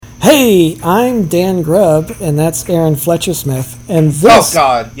Hey, I'm Dan Grubb, and that's Aaron Fletcher Smith, and Oh this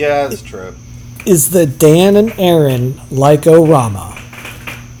God, yeah, that's true. is the Dan and Aaron Like-O-Rama.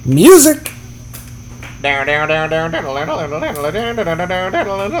 Music! That's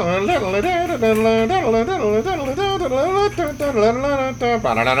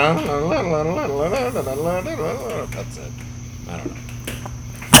it. I don't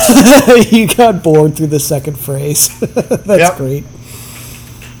know. You got bored through the second phrase. That's Yep. great.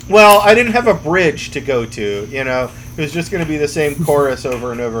 Well, I didn't have a bridge to go to. It was just going to be the same chorus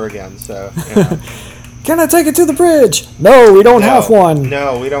over and over again. So. Can I take it to the bridge? No, we don't have one.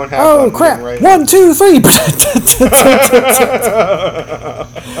 No, we don't have Oh, one. crap. Right. 1, 2, 3.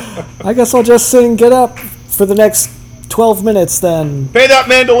 I guess I'll just sing Get Up for the next 12 minutes then. Pay that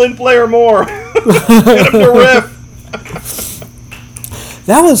mandolin player more. Get him to riff.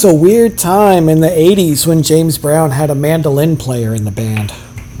 That was a weird time in the 80s when James Brown had a mandolin player in the band.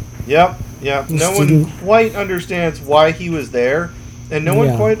 Yep. No one quite understands why he was there, and no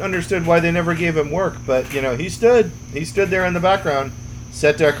one quite understood why they never gave him work. But he stood there in the background,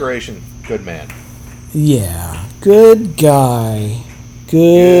 set decoration. Good man. Yeah, good guy.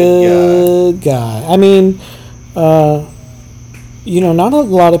 Good guy. I mean, not a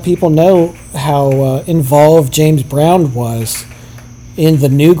lot of people know how involved James Brown was in the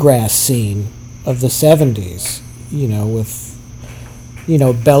newgrass scene of the 70s, with,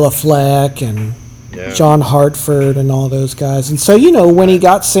 Bella Fleck and John Hartford and all those guys. And so, when he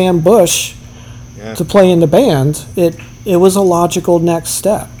got Sam Bush to play in the band, it was a logical next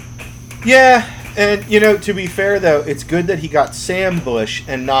step. Yeah, and, to be fair, though, it's good that he got Sam Bush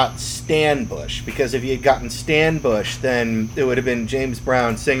and not Stan Bush, because if he had gotten Stan Bush, then it would have been James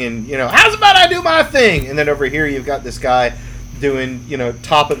Brown singing, how's about I do my thing? And then over here you've got this guy doing,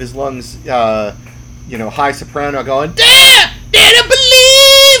 top of his lungs, high soprano going, didn't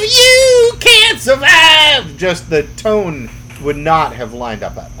believe you can't survive. Just the tone would not have lined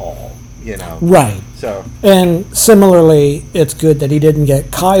up at all, Right. So. And similarly, it's good that he didn't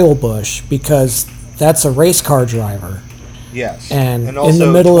get Kyle Busch, because that's a race car driver. Yes. And in also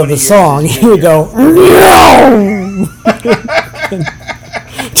the middle of the song, he would go,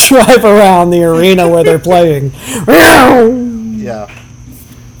 drive around the arena where they're playing. Yeah.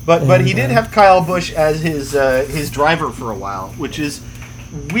 But he did have Kyle Busch as his driver for a while, which is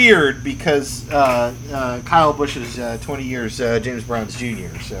weird because Kyle Busch is 20 years James Brown's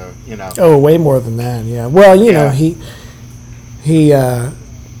junior, so Oh, way more than that. Yeah. Well, he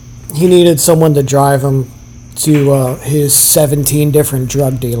needed someone to drive him to his 17 different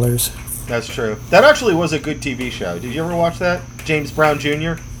drug dealers. That's true. That actually was a good TV show. Did you ever watch that? James Brown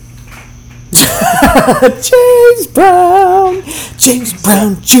Jr. James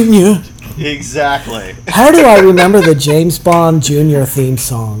Brown Jr. Exactly. How do I remember the James Bond Jr. theme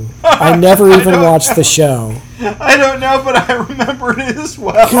song? I never even watched the show. I don't know, but I remember it as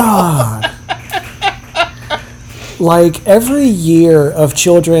well. God. Like, every year of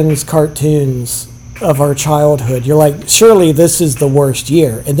children's cartoons of our childhood, you're like, surely this is the worst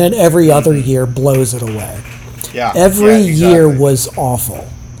year. And then every other year blows it away. Yeah. Every exactly. year was awful.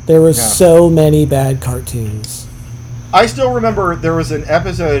 There were so many bad cartoons. I still remember there was an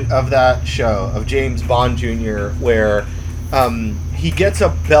episode of that show, of James Bond Jr., where he gets a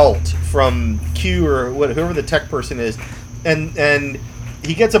belt from Q or whoever the tech person is, and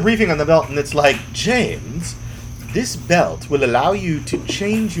he gets a briefing on the belt, and it's like, James, this belt will allow you to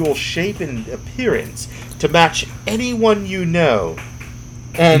change your shape and appearance to match anyone you know.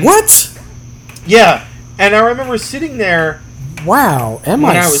 And what? Yeah, and I remember sitting there. Wow,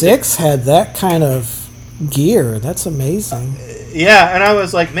 MI6 had that kind of gear. That's amazing. Yeah, and I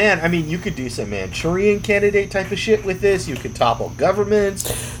was like, man, I mean, you could do some Manchurian candidate type of shit with this. You could topple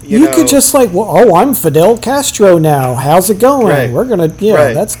governments. You could just like, well, I'm Fidel Castro now. How's it going? Right. We're going to,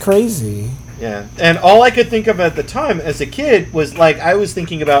 Right. That's crazy. Yeah, and all I could think of at the time as a kid was, like, I was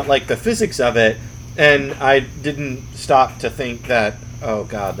thinking about, like, the physics of it, and I didn't stop to think that, oh,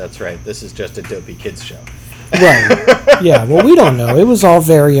 God, that's right, this is just a dopey kids show. Right. Yeah, well, we don't know. It was all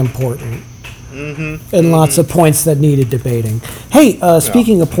very important. And lots of points that needed debating. Hey,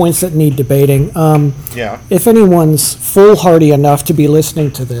 speaking of points that need debating, if anyone's foolhardy enough to be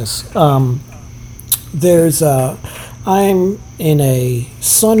listening to this, I'm in a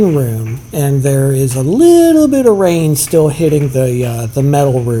sunroom, and there is a little bit of rain still hitting the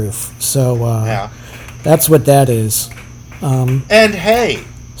metal roof. So that's what that is. And hey,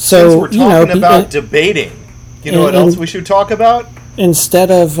 so since we're talking about debating, you know what else we should talk about?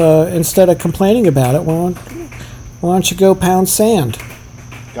 Instead of complaining about it, why don't you go pound sand?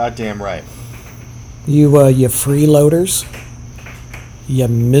 Goddamn right. You freeloaders. You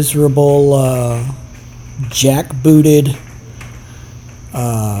miserable, jackbooted,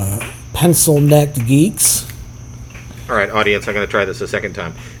 pencil-necked geeks. All right, audience, I'm going to try this a second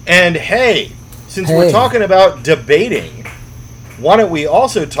time. And hey, since we're talking about debating, why don't we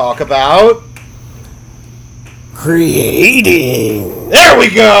also talk about creating? There we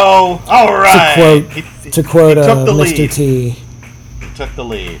go. All right. To quote Mr. lead. T. He took the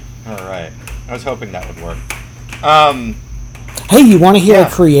lead. All right. I was hoping that would work. Hey, you want to hear a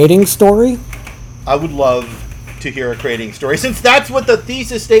creating story? I would love to hear a creating story, since that's what the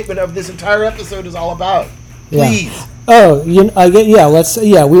thesis statement of this entire episode is all about. Please. Yeah. Oh,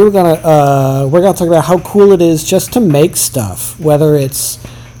 we're gonna talk about how cool it is just to make stuff, whether it's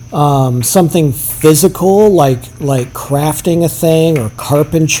something physical like crafting a thing or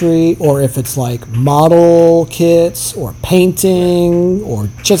carpentry, or if it's like model kits or painting or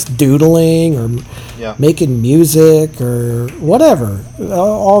just doodling or making music or whatever,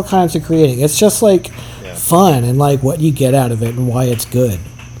 all kinds of creating. It's just like fun and like what you get out of it and why it's good.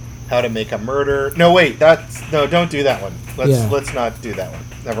 How to make a murder. No, wait, don't do that one. Let's not do that one.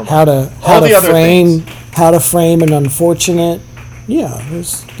 Never mind. How to frame an unfortunate. Yeah,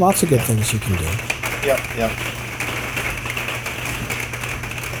 there's lots of good things you can do. Yep.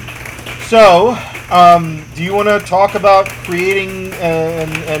 So, do you want to talk about creating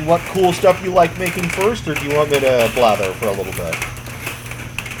and what cool stuff you like making first, or do you want me to blather for a little bit?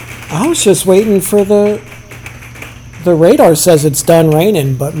 I was just waiting for the radar says it's done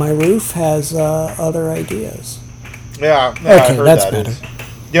raining, but my roof has other ideas. Yeah, okay, I heard that's that. better.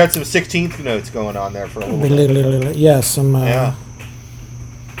 You had some 16th notes going on there for a little bit. Yes, some.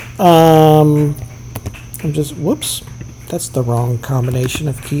 I'm just. Whoops, that's the wrong combination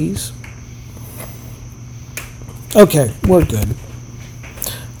of keys. Okay, we're good.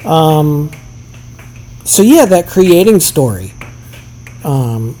 So yeah, that creating story.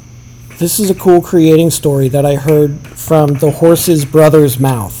 This is a cool creating story that I heard from the horse's brother's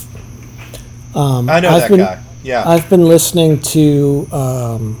mouth. I know that guy. Yeah. I've been listening to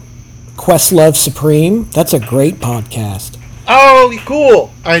Questlove Supreme. That's a great podcast. Oh,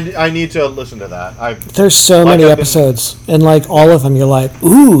 cool! I need to listen to that. There's so many episodes, and like all of them, you're like,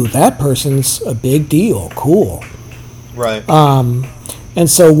 ooh, that person's a big deal. Cool. Right. And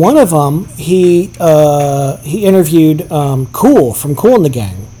so one of them, he interviewed Cool from Kool and the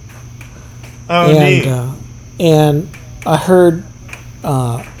Gang. Oh, neat. And I heard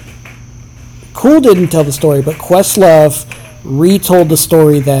Cool didn't tell the story, but Questlove retold the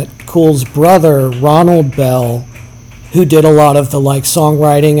story that Cool's brother, Ronald Bell, who did a lot of the like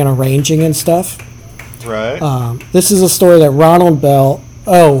songwriting and arranging and stuff. Right. This is a story that Ronald Bell,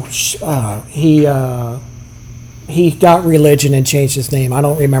 he got religion and changed his name. I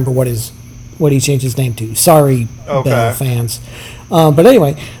don't remember what he changed his name to. Sorry, Bell fans. But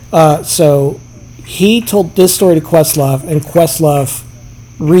anyway, so he told this story to Questlove, and Questlove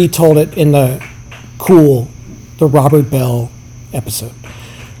retold it in the Robert Bell episode.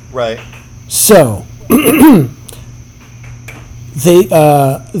 Right. So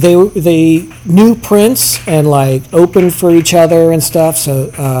they knew Prince and like opened for each other and stuff. So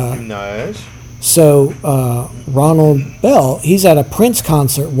nice. So Ronald Bell, he's at a Prince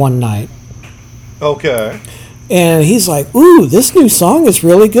concert one night. Okay. And he's like, ooh, this new song is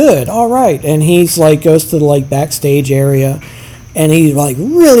really good. All right. And he's like, goes to the like backstage area, and he like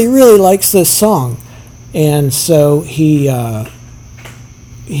really, really likes this song. And so he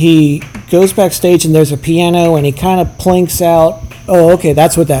goes backstage, and there's a piano, and he kind of plinks out, oh, okay,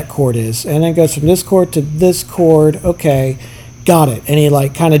 that's what that chord is. And then goes from this chord to this chord. Okay, got it. And he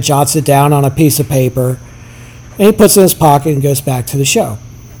like kind of jots it down on a piece of paper, and he puts it in his pocket and goes back to the show.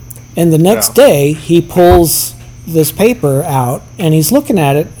 And the next day, he pulls this paper out, and he's looking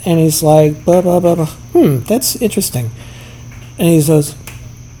at it, and he's like, blah, blah, blah, blah. That's interesting. And he goes,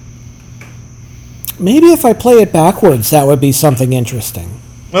 maybe if I play it backwards, that would be something interesting.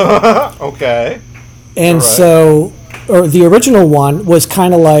 Okay. And so, or the original one was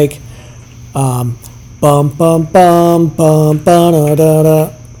kind of like, bum, bum, bum, bum, bum, da, da,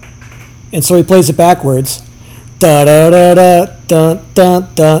 da. And so he plays it backwards. Da da da da da da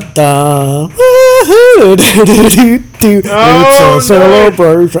da da. Woohoo!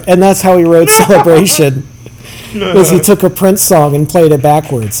 And that's how he wrote Celebration. Because he took a Prince song and played it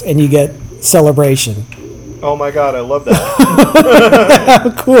backwards, and you get Celebration. Oh my God, I love that.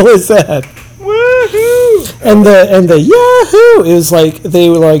 How cool is that? Woohoo! And the Yahoo! It was like they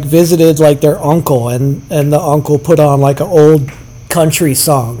like visited like their uncle, and the uncle put on like an old country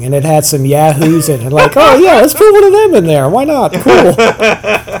song, and it had some Yahoos in it. Like, oh yeah, let's put one of them in there. Why not? Cool.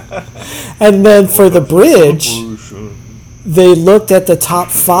 And then for the bridge, they looked at the top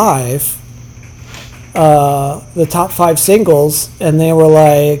five singles, and they were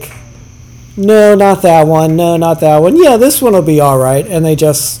like, no, not that one. No, not that one. Yeah, this one will be all right. And they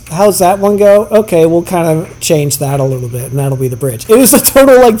just, how's that one go? Okay, we'll kind of change that a little bit, and that'll be the bridge. It was a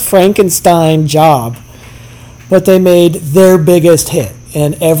total, like, Frankenstein job. But they made their biggest hit.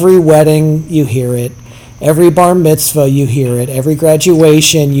 And every wedding, you hear it. Every bar mitzvah, you hear it. Every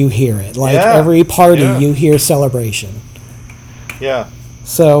graduation, you hear it. Like, every party, you hear Celebration. Yeah.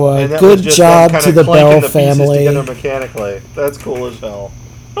 So, good job to the Bell family. Mechanically. That's cool as hell.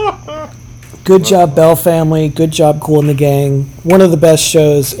 Good job, Bell family. Good job, Kool and the Gang. One of the best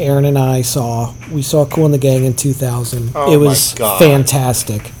shows Aaron and I saw. We saw Kool and the Gang in 2000. Oh, it was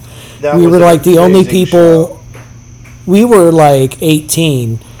fantastic. We were like the only people. Show. We were like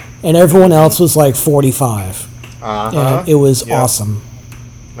 18, and everyone else was like 45. And it was awesome.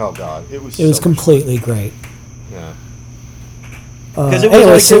 Oh God, it was completely great. Yeah. Because it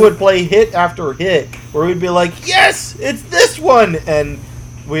was they would play hit after hit, where we'd be like, "Yes, it's this one," and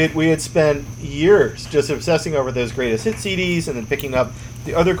we had spent years just obsessing over those greatest hit CDs, and then picking up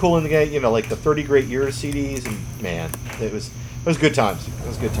the other Kool and the Gang, like the 30 Great Years CDs, and man, it was good times. It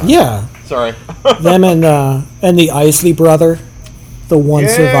was good times. Yeah. Sorry. Them and the Isley brother, the one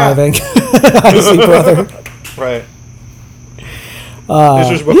surviving Isley brother. Right.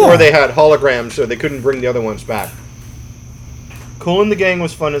 This was before they had holograms, so they couldn't bring the other ones back. Kool and the Gang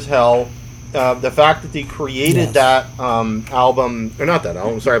was fun as hell. The fact that they created that album, or not that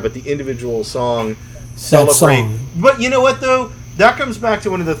album, sorry, but the individual song, Celebrate. But you know what, though? That comes back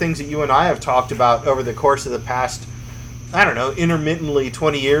to one of the things that you and I have talked about over the course of the past, I don't know, intermittently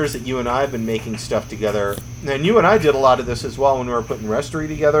 20 years that you and I have been making stuff together. And you and I did a lot of this as well when we were putting Restory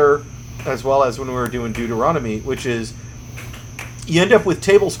together, as well as when we were doing Deuteronomy, which is you end up with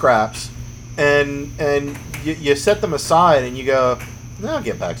table scraps, and you set them aside, and you go, I'll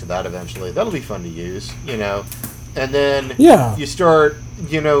get back to that eventually. That'll be fun to use, And then you start,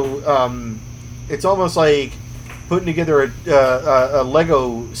 it's almost like putting together a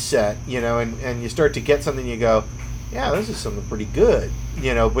Lego set, and you start to get something, you go, yeah, this is something pretty good,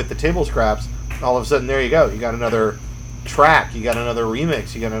 with the table scraps. All of a sudden, there you go. You got another track. You got another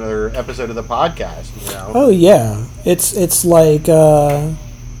remix. You got another episode of the podcast, Oh, yeah. It's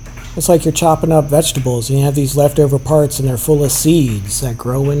like you're chopping up vegetables, and you have these leftover parts, and they're full of seeds that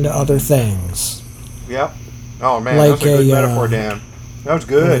grow into other things. Yep. Oh, man, that's a good metaphor, Dan. That was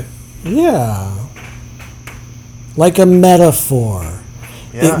good. Yeah. Like a metaphor.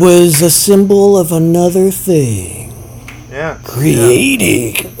 Yeah. It was a symbol of another thing. Yeah.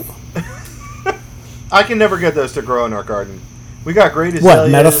 Creating. Yeah. I can never get those to grow in our garden. We got great azaleas. What,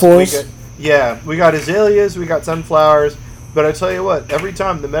 metaphors? We got azaleas, we got sunflowers. But I tell you what, every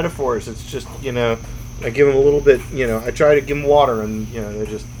time the metaphors, it's just, I give them a little bit, I try to give them water, and,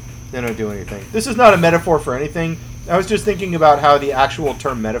 they don't do anything. This is not a metaphor for anything. I was just thinking about how the actual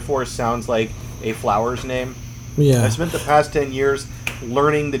term metaphor sounds like a flower's name. Yeah. I spent the past 10 years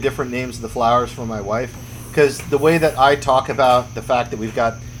learning the different names of the flowers for my wife, because the way that I talk about the fact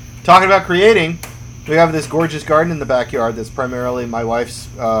that talking about creating, we have this gorgeous garden in the backyard that's primarily my wife's,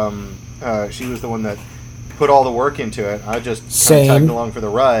 she was the one that put all the work into it. I just kind of tagged along for the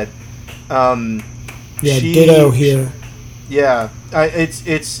ride. Ditto here.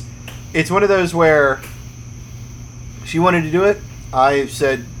 It's one of those where she wanted to do it. I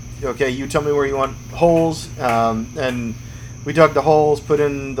said, okay, you tell me where you want holes, and we dug the holes, put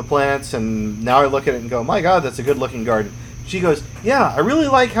in the plants, and now I look at it and go, my God, that's a good looking garden. She goes, yeah, I really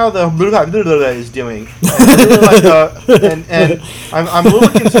like how the blah, blah, blah, blah is doing. And I'm a little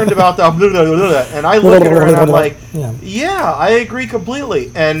concerned about the blah, blah, blah, blah. And I look at her and I'm like, yeah, I agree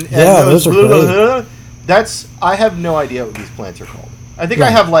completely. And those are blah, blah, blah, I have no idea what these plants are called. I think I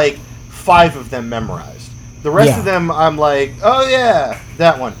have like 5 of them memorized. The rest of them, I'm like, oh yeah,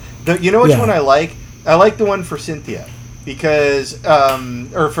 that one. You know which one I like? I like the one for Cynthia. Because,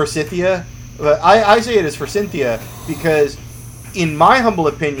 or for Cynthia. I say it as for Cynthia because, in my humble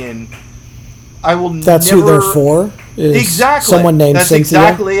opinion, I will That's never... who they're for? Exactly. Someone named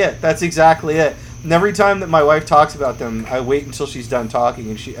Cynthia? That's exactly it. And every time that my wife talks about them, I wait until she's done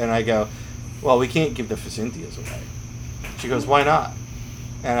talking, and I go, well, we can't give the for Cynthias away. She goes, why not?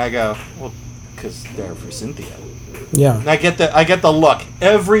 And I go, well, because they're for Cynthia. Yeah. And I get the look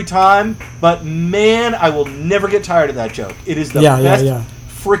every time, but man, I will never get tired of that joke. It is the best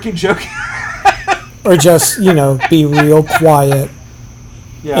freaking joke. Or just, be real quiet.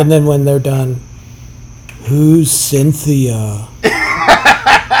 Yeah. And then when they're done, who's Cynthia?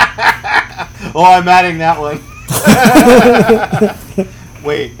 Oh, I'm adding that one.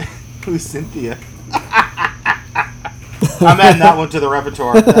 Wait, who's Cynthia? I'm adding that one to the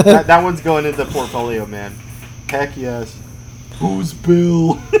repertoire. That one's going into the portfolio, man. Heck yes. Who's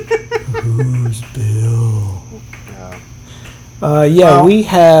Bill? Who's Bill? Yeah. Yeah, we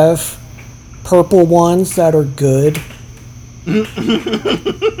have purple ones that are good.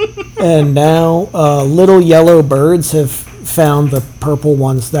 And now little yellow birds have found the purple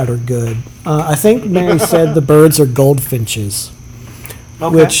ones that are good. I think Mary said the birds are goldfinches.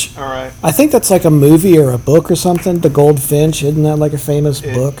 Okay. Which, all right. I think that's like a movie or a book or something, The Goldfinch. Isn't that like a famous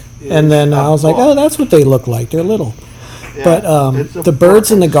book? And then I was like, oh, that's what they look like. They're little. Yeah, But the birds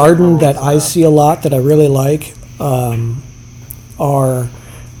in the garden that I see a lot that I really like are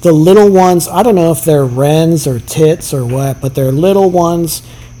the little ones. I don't know if they're wrens or tits or what, but they're little ones,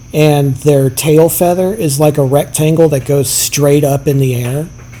 and their tail feather is like a rectangle that goes straight up in the air.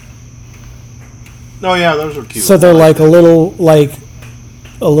 Oh yeah, those are cute. So they're like a little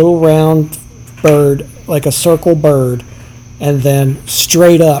round bird, like a circle bird, and then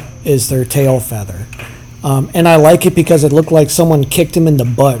straight up is their tail feather. And I like it because it looked like someone kicked him in the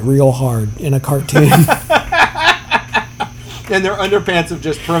butt real hard in a cartoon. And their underpants have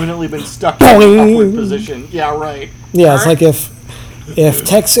just permanently been stuck in an upward position. Yeah, right. Yeah, it's like if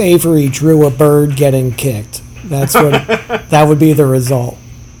Tex Avery drew a bird getting kicked. That's what that would be the result.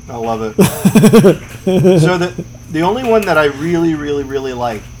 I love it. So the only one that I really, really, really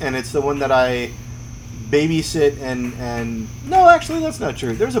like, and it's the one that I babysit and no, actually that's not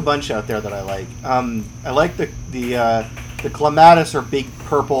true. There's a bunch out there that I like. I like the clematis or big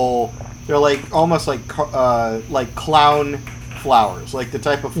purple. They're like almost like clown flowers, like the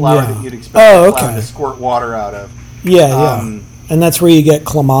type of flower that you'd expect a clown to squirt water out of. Yeah, and that's where you get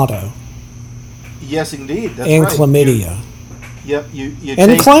clamato. Yes, indeed. That's and right. chlamydia. You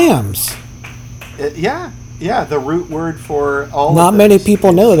and take, clams. Yeah, the root word for all. Not of many this.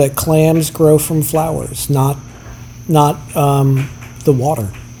 people know that clams grow from flowers, not the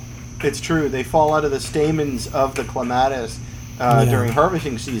water. It's true. They fall out of the stamens of the clematis during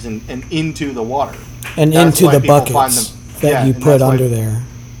harvesting season and into the water. And into the buckets that you put under there.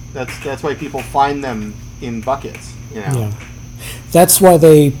 That's why people find them in buckets. You know? Yeah. That's why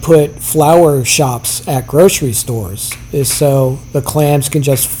they put flower shops at grocery stores, is so the clams can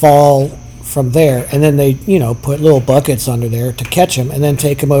just fall from there, and then they, put little buckets under there to catch them, and then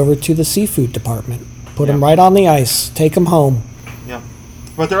take them over to the seafood department, put them right on the ice, take them home. Yeah,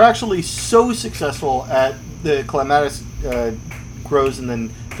 but they're actually so successful at the clematis grows and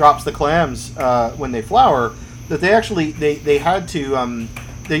then drops the clams when they flower that they actually they had to.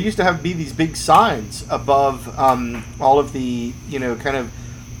 There used to be these big signs above all of the kind of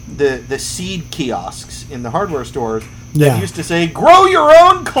the seed kiosks in the hardware stores that used to say "Grow your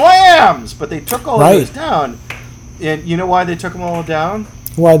own clams," but they took all of those down. And you know why they took them all down?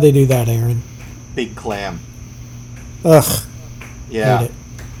 Why'd they do that, Aaron? Big clam. Ugh. Yeah. Hate it.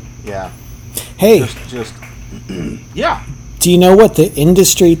 Yeah. Hey. Just yeah. Do you know what the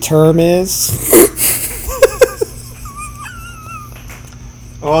industry term is?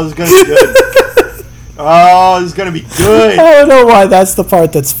 Oh, this is gonna be good. Oh, this is gonna be good. I don't know why that's the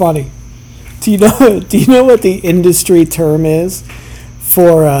part that's funny. Do you know what the industry term is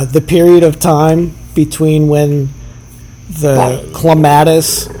for the period of time between when the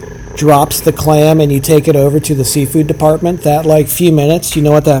clematis drops the clam and you take it over to the seafood department? That few minutes. Do you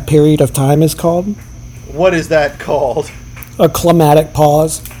know what that period of time is called? What is that called? A climatic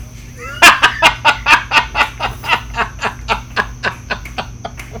pause.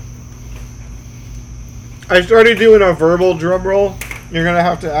 I started doing a verbal drum roll. You're going to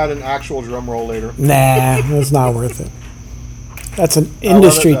have to add an actual drum roll later. Nah, it's not worth it. That's an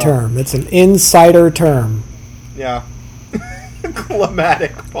industry term. It's an insider term. Yeah.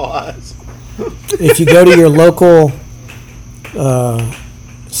 Climatic pause. If you go to your local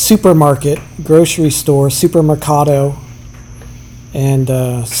supermarket, grocery store, supermercado,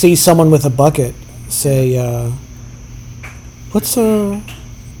 and see someone with a bucket, say, what's the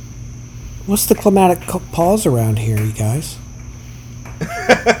climatic pause around here, you guys?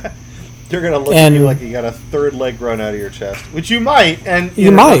 They're going to look at you like you got a third leg grown out of your chest, which you might. And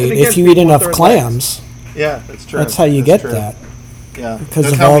you might if you eat enough clams. Legs. Yeah, that's true. That's how you get that. Yeah.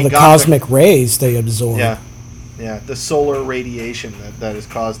 Because of all the cosmic rays they absorb. Yeah, the solar radiation that has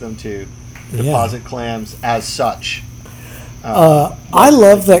caused them to deposit clams as such. I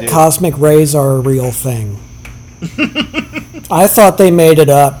love that cosmic rays are a real thing. I thought they made it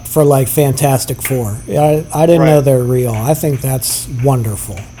up for Fantastic Four. I didn't know they're real. I think that's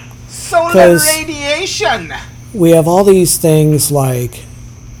wonderful. Solar radiation! We have all these things like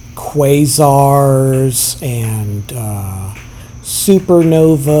quasars and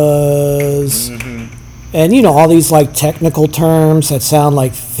supernovas And all these like technical terms that sound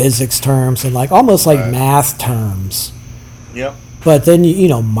like physics terms and like almost like math terms. Yep. But then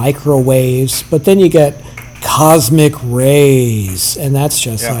microwaves, but then you get cosmic rays, and that's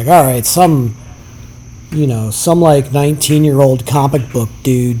just like, all right, some like 19-year-old comic book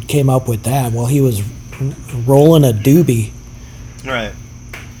dude came up with that while he was rolling a doobie. Right.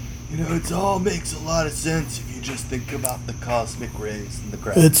 It all makes a lot of sense if you just think about the cosmic rays and the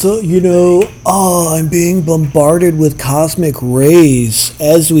gravity. It's I'm being bombarded with cosmic rays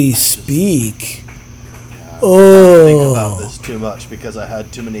as we speak. I don't think about this too much because I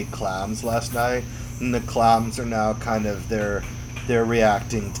had too many clams last night, and the clams are now kind of they're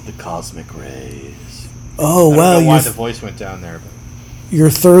reacting to the cosmic rays. Oh, I wow! don't know why the voice went down there, but your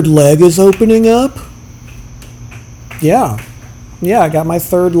third leg is opening up. Yeah, I got my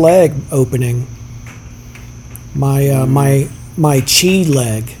third leg opening. My my chi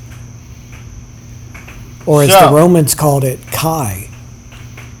leg, or as the Romans called it, chi.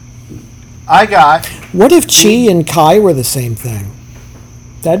 I got. What if chi and chi were the same thing?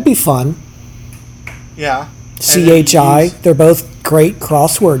 That'd be fun. Yeah. CHI. They're both great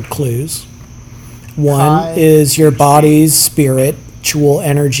crossword clues. One is your body's spiritual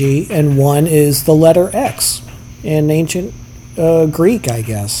energy, and one is the letter X in ancient Greek, I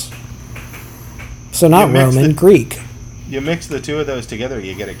guess. So not Roman, Greek. You mix the two of those together,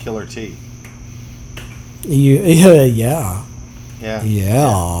 you get a killer T. Yeah.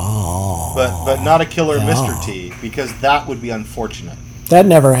 But not a killer Mr. T, because that would be unfortunate. That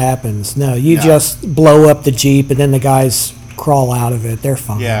never happens. No, you just blow up the Jeep and then the guys crawl out of it. They're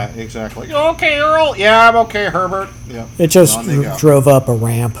fine. Yeah, exactly. Okay, Earl. Yeah, I'm okay, Herbert. Yeah. It just drove up a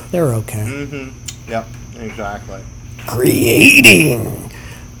ramp. They're okay. Mm-hmm. Yep, exactly. Creating.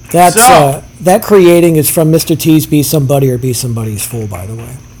 That creating is from Mr. T's Be Somebody or Be Somebody's Fool, by the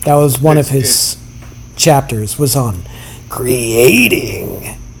way. That was one of his chapters, was on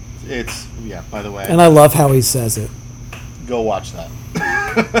creating. By the way. And I love how he says it. Go watch that.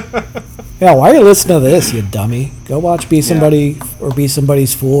 Yeah, why are you listening to this, you dummy? Go watch Be Somebody or Be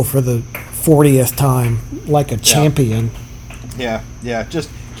Somebody's Fool for the 40th time, like a champion. Yeah. Just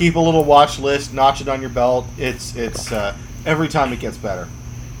keep a little watch list, notch it on your belt. It's every time it gets better.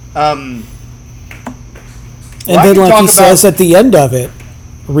 And then, like he says at the end of it,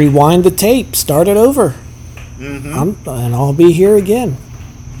 rewind the tape, start it over. Mm-hmm. And I'll be here again.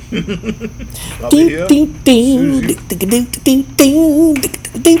 I'll be here. Be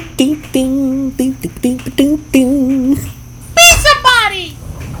somebody.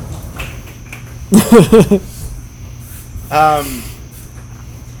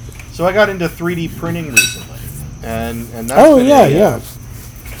 So I got into 3D printing recently, and that's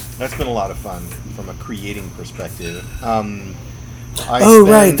that's been a lot of fun from a creating perspective. That's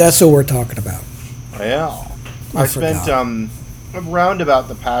what we're talking about. Yeah, I spent around about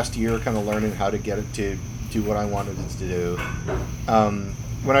the past year kind of learning how to get it to do what I wanted it to do.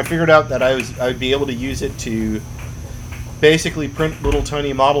 When I figured out that I'd be able to use it to basically print little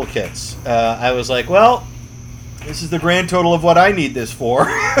tiny model kits, I was like, well, this is the grand total of what I need this for.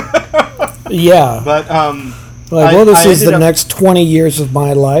 Yeah. But this is the next 20 years of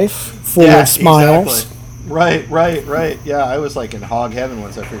my life full of smiles. Exactly. Right. Yeah, I was like in hog heaven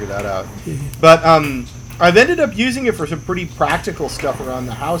once I figured that out. But I've ended up using it for some pretty practical stuff around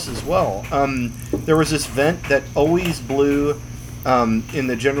the house as well. There was this vent that always blew in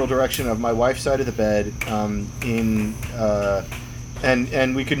the general direction of my wife's side of the bed,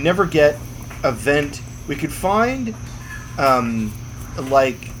 and we could never get a vent. We could find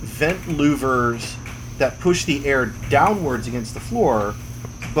like vent louvers that push the air downwards against the floor,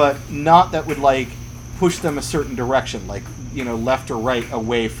 but not that would like push them a certain direction, like left or right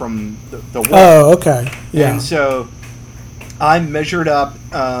away from the wall. Oh, okay. Yeah. And so I measured up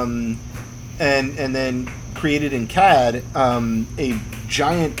and then created in CAD a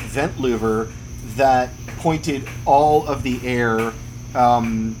giant vent louver that pointed all of the air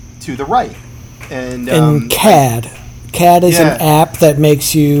to the right. And CAD. CAD is an app that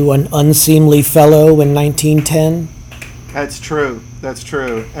makes you an unseemly fellow in 1910. That's true.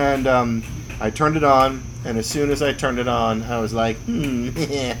 And I turned it on, and as soon as I turned it on, I was like,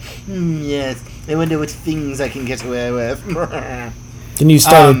 yes, I wonder what things I can get away with. Then you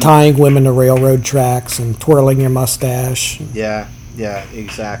started tying women to railroad tracks and twirling your mustache. Yeah,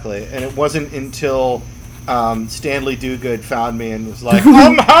 exactly. And it wasn't until Stanley Dogood found me and was like,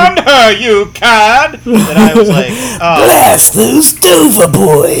 "Unhand her, you cad!" And I was like, "Oh, blast those Dover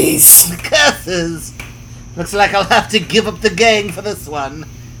boys!" Curses! Looks like I'll have to give up the gang for this one.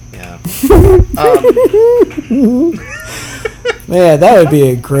 Yeah. Man, that would be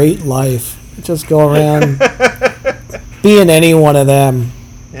a great life. Just go around being any one of them.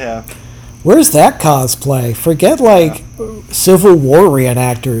 Yeah. Where's that cosplay? Forget like Civil War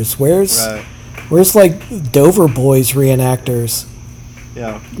reenactors. Where's like Dover Boys reenactors?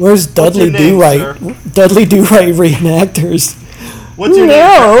 Yeah. Where's Dudley Do-Right? Dudley Do-Right reenactors. What's your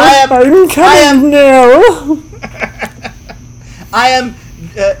name? I'm coming now. I am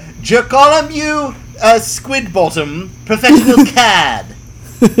Jerkolomew Squidbottom, professional cad.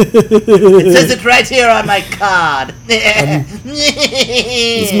 It says it right here on my card.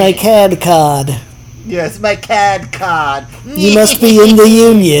 It's my CAD card. Yes, my CAD card. You must be in the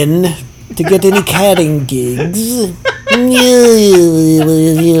union to get any CADing gigs.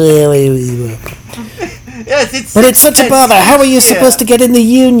 Yes, but it's such a bother. How are you supposed to get in the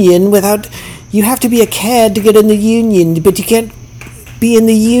union without... You have to be a CAD to get in the union, but you can't be in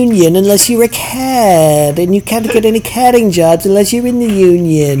the union unless you're a CAD, and you can't get any CADing jobs unless you're in the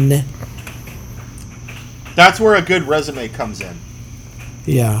union. That's where a good resume comes in.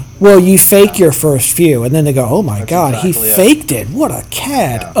 Yeah. Well, you fake your first few, and then they go, oh my God, exactly he faked it. What a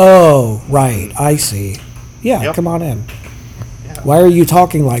CAD. Yeah. Oh, right. I see. Yeah, Yep. come on in. Yeah. Why are you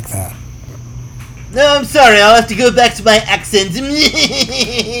talking like that? No, I'm sorry. I'll have to go back to my accent.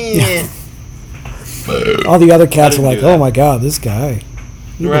 All the other cats are didn't like, do that. oh my God, this guy.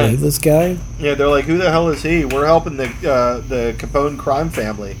 You Right. believe this guy? Yeah, they're like, who the hell is he? We're helping the Capone crime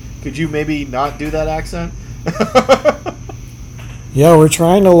family. Could you maybe not do that accent? Yeah, we're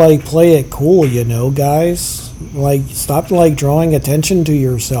trying to like play it cool, you know, guys. Like, stop like drawing attention to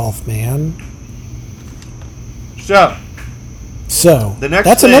yourself, man. So, the next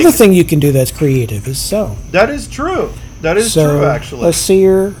that's thing- another thing you can do that's creative is sew. that is true. That is true, actually. A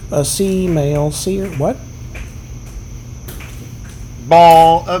seer, a C male seer. What?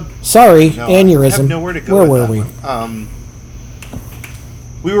 Ball of... Sorry, No, aneurysm. I have nowhere to go Where with were we? that one.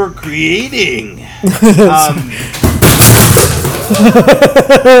 We were creating...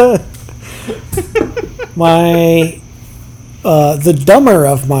 The dumber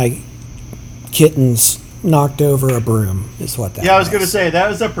of my kittens knocked over a broom is what that Yeah, I was going to say, that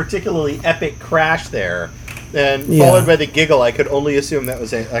was a particularly epic crash there. And Yeah. followed by the giggle, I could only assume that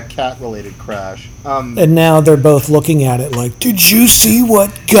was a cat-related crash. And now they're both looking at it like, did you see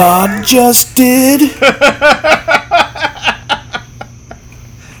what God just did?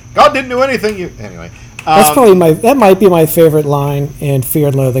 God didn't do anything. Anyway. That's probably that might be my favorite line in Fear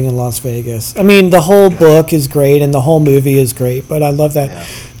and Loathing in Las Vegas. I mean, the whole book is great and the whole movie is great, but I love that. Yeah.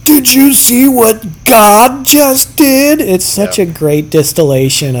 Did you see what God just did? It's such a great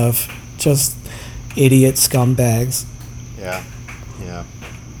distillation of just idiot scumbags. Yeah.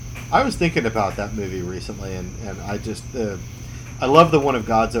 I was thinking about that movie recently, and I just... I love the one of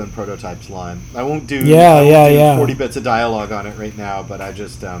God's own prototypes line. I won't do 40 bits of dialogue on it right now, but I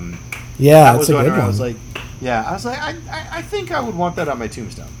just... Yeah, that it's was a good where one. I was like, I think I would want that on my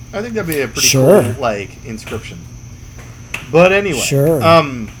tombstone. I think that'd be a pretty Sure. cool, like, inscription. But anyway. Sure.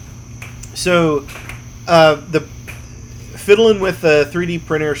 So, the fiddling with the 3D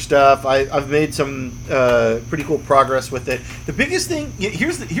printer stuff, I've made some pretty cool progress with it. The biggest thing,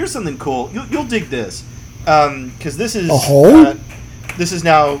 here's something cool. You'll dig this, because this is a hole. This is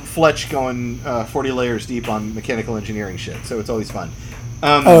now Fletch going 40 layers deep on mechanical engineering shit, so it's always fun.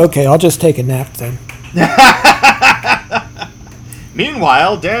 Okay, I'll just take a nap then.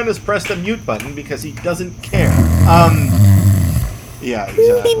 Meanwhile, Dan has pressed the mute button because he doesn't care. Yeah,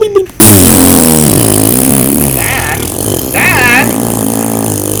 exactly. Dan!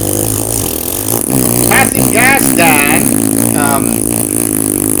 Passing gas, Dan!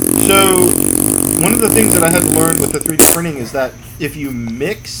 So, one of the things that I had to learn with the 3D printing is that if you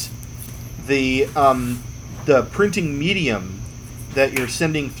mix the printing medium that you're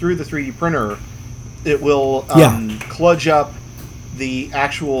sending through the 3D printer, it will kludge up the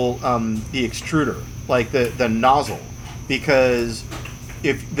actual the extruder, like the nozzle, because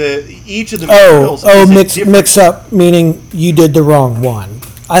if each of the materials mix up, meaning you did the wrong one.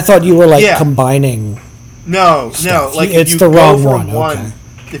 I thought you were like combining. No, like it's the wrong one. Okay.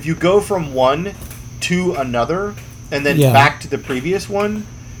 If you go from one to another and then back to the previous one,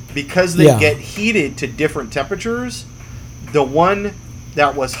 because they get heated to different temperatures, the one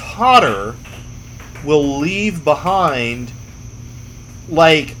that was hotter will leave behind,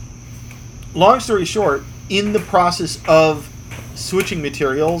 like, long story short, in the process of switching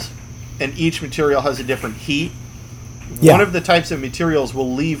materials, and each material has a different heat, one of the types of materials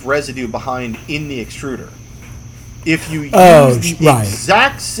will leave residue behind in the extruder. If you use the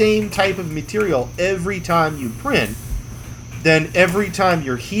exact same type of material every time you print, then every time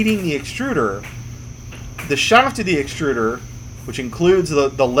you're heating the extruder, the shaft of the extruder which includes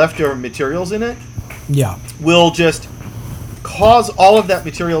the leftover materials in it, Yeah. will just cause all of that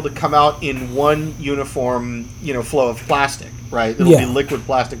material to come out in one uniform, flow of plastic, right? It'll be liquid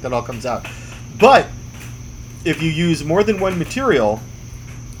plastic that all comes out. But if you use more than one material,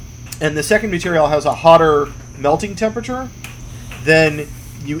 and the second material has a hotter melting temperature, then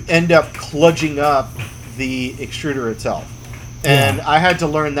you end up kludging up the extruder itself. And I had to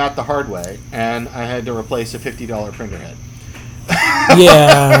learn that the hard way, and I had to replace a $50 printer head.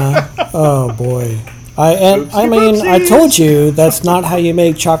 Yeah. Oh boy. I told you that's not how you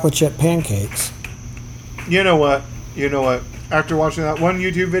make chocolate chip pancakes. You know what? After watching that one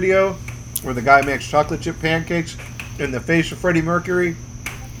YouTube video where the guy makes chocolate chip pancakes in the face of Freddie Mercury,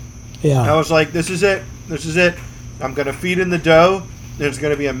 I was like, this is it. I'm going to feed in the dough. It's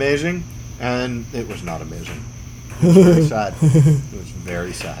going to be amazing. And it was not amazing. It was very sad. It was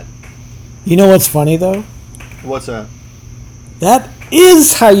very sad. You know what's funny, though? What's that? That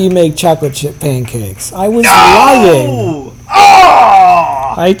is how you make chocolate chip pancakes. I was lying.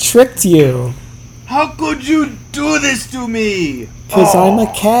 Oh! I tricked you. How could you do this to me? Because I'm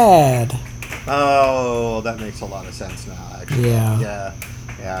a cad. Oh, that makes a lot of sense now, actually. Yeah.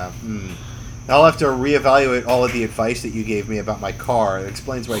 I'll have to reevaluate all of the advice that you gave me about my car. It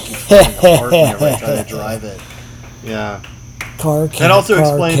explains why I keep falling apart whenever I try to drive it. Yeah. Car cad. It also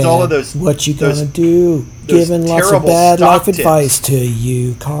explains all of those. What you gonna do? Giving lots of bad life advice to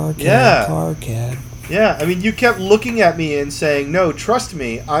you, car cad. Car cad. Yeah, I mean, you kept looking at me and saying, "No, trust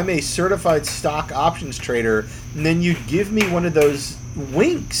me, I'm a certified stock options trader." And then you'd give me one of those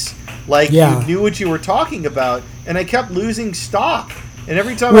winks, like you knew what you were talking about, and I kept losing stock. And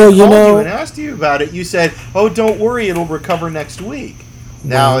every time I called you and asked you about it, you said, "Oh, don't worry, it'll recover next week."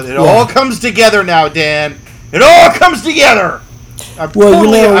 Now it all comes together now, Dan. It all comes together.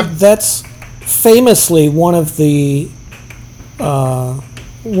 That's famously one of the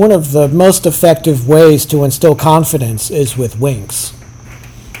most effective ways to instill confidence is with winks.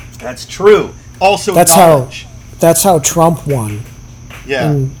 That's true. Also, that's knowledge. That's how Trump won.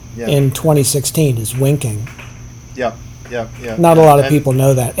 In 2016 is winking. Yep. Not a lot of people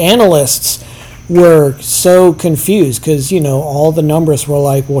know that. Analysts were so confused because, all the numbers were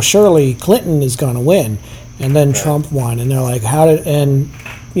like, well, surely Clinton is going to win. And then Trump won. And they're like,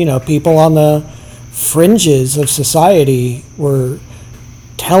 people on the fringes of society were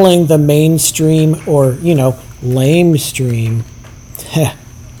telling the mainstream or, lamestream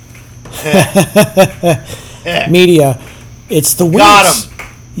media, it's the winks. Got 'em.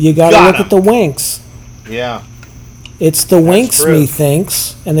 You got to look at the winks. Yeah. It's the winks,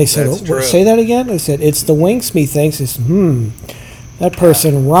 methinks. And they said, say that again? They said, it's the winks, methinks. It's, that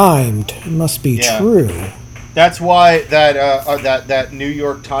person rhymed. It must be true. That's why that New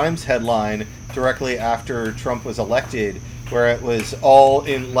York Times headline directly after Trump was elected, where it was all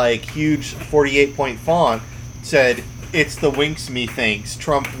in like huge 48-point font, said, "It's the winks, methinks.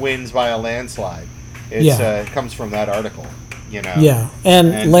 Trump wins by a landslide." It comes from that article. Yeah,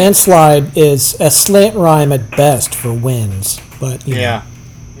 and landslide is a slant rhyme at best for wins, but yeah,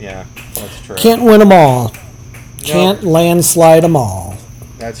 that's true. Can't win them all. Can't landslide them all.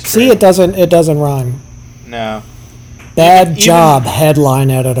 That's true. See, it doesn't rhyme. No. Bad job, headline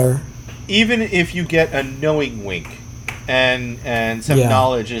editor. Even if you get a knowing wink, and some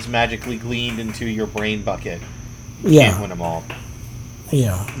knowledge is magically gleaned into your brain bucket, you can't win them all.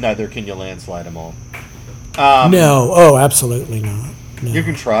 Yeah. Neither can you landslide them all. No. Oh, absolutely not. No. You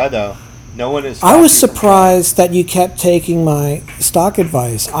can try, though. No one is. I was surprised that you kept taking my stock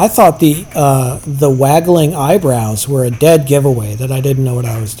advice. I thought the waggling eyebrows were a dead giveaway, that I didn't know what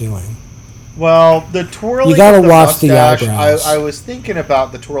I was doing. Well, the twirling you gotta of the watch mustache, the eyebrows. I was thinking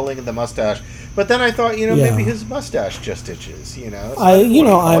about the twirling of the mustache, but then I thought, maybe his mustache just itches,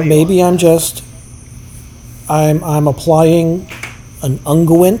 I'm applying an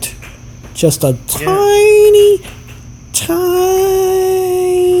unguent, just a tiny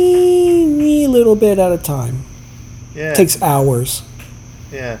little bit at a time. Yeah. It takes hours.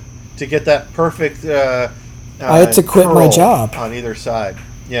 Yeah. To get that perfect I had to quit my job on either side.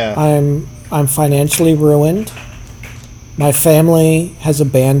 Yeah. I'm financially ruined. My family has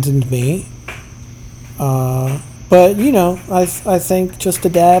abandoned me. But I think just a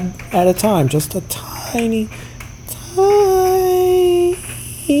dab at a time, just a tiny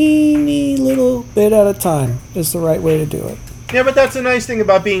little bit at a time is the right way to do it. Yeah, but that's the nice thing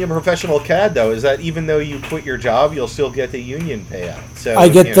about being a professional CAD, though, is that even though you quit your job, you'll still get the union payout. So I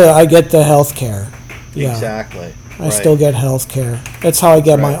get the health care. Yeah. Exactly. I still get health care. That's how I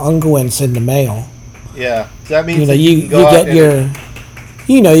get my unguents in the mail. Yeah. So that means you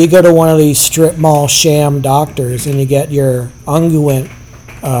you go to one of these strip mall sham doctors and you get your unguent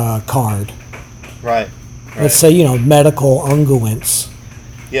card. Right. Let's say, medical unguents.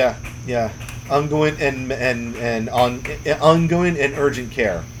 Yeah. Unguent and ongoing and urgent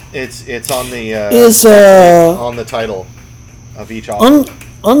care. It's on the on the title of each offer.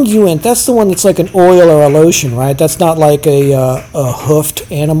 Unguent, that's the one that's like an oil or a lotion, right? That's not like a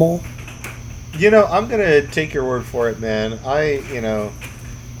hoofed animal. I'm gonna take your word for it, man. I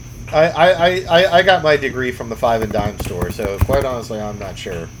got my degree from the Five and Dime store, so quite honestly, I'm not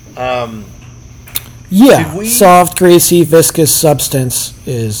sure. Soft, greasy, viscous substance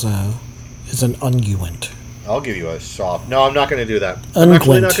is an unguent. I'll give you a soft. No, I'm not going to do that. Unguent. I'm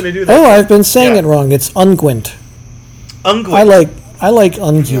actually not going to do that. Oh, I've been saying it wrong. It's unguent. Unguent. I like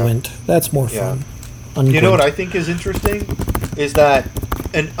unguent. Yeah. That's more fun. Unguent. You know what I think is interesting? Is that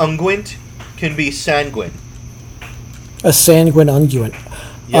an unguent can be sanguine. A sanguine unguent.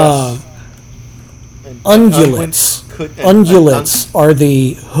 Yes. Ungulates. Ungulates are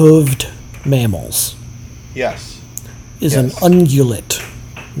the hooved mammals. Yes. An ungulate.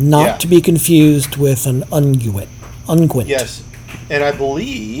 Not to be confused with an unguent. Yes. And I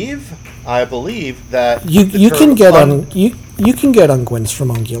believe that you can get you can get unguents from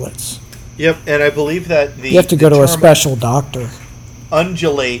ungulates. Yep, and I believe that you have to go to a special doctor.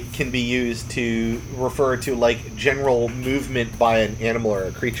 Undulate can be used to refer to like general movement by an animal or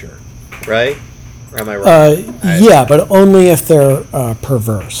a creature, right? Or am I right? Yeah, but only if they're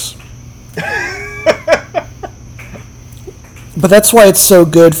perverse. But that's why it's so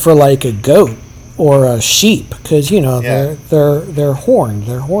good for like a goat or a sheep, because they're horned,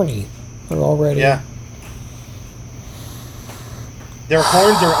 they're horny, they're already. Yeah. Their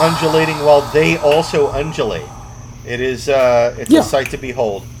horns are undulating while they also undulate. It is it's a sight to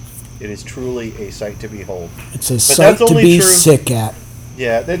behold. It is truly a sight to behold. It's a sight to be sick at.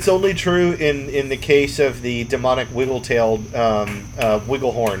 Yeah, that's only true in the case of the demonic wiggle-tailed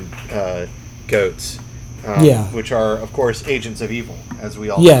wigglehorn goats. Which are, of course, agents of evil, as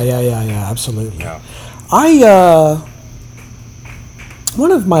we all know. Yeah, absolutely. Yeah.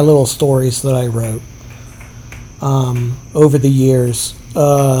 One of my little stories that I wrote over the years,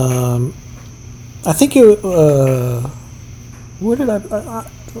 I think it, where did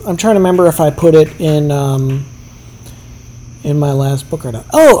I'm trying to remember if I put it in my last book or not.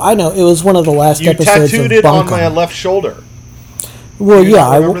 Oh, I know, it was one of the last episodes of You tattooed it on my left shoulder. Well,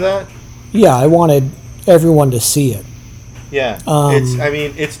 I remember that? Yeah, I wanted everyone to see it. Yeah,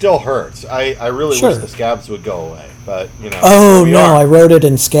 it still hurts. I really wish the scabs would go away, but Oh no, I wrote it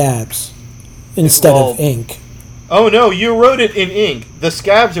in scabs instead of ink. Oh no, you wrote it in ink. The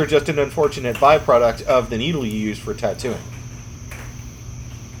scabs are just an unfortunate byproduct of the needle you use for tattooing.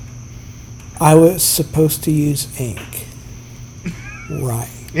 I was supposed to use ink. Right.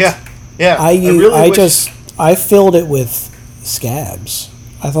 Yeah. I filled it with scabs.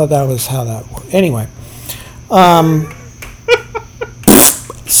 I thought that was how that worked. Anyway. I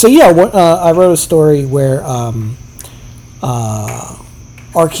wrote a story where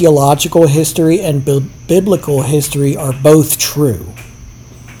archaeological history and biblical history are both true.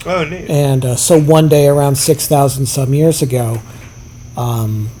 Oh, neat. And so one day around 6,000 some years ago,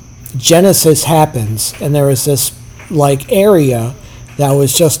 Genesis happens, and there was this like area that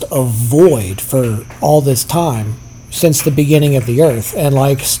was just a void for all this time since the beginning of the earth, and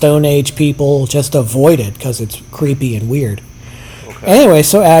like Stone Age people just avoid it because it's creepy and weird. Okay. Anyway,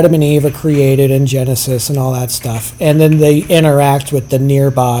 so Adam and Eve are created in Genesis and all that stuff, and then they interact with the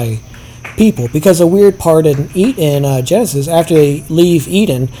nearby people, because a weird part in Genesis, after they leave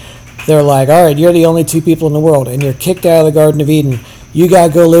Eden, they're like, all right, you're the only two people in the world, and you're kicked out of the Garden of Eden. You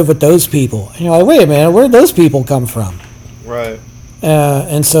gotta go live with those people. And you're like, wait a minute, where'd those people come from? Right.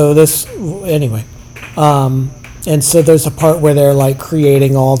 And so and so there's a part where they're like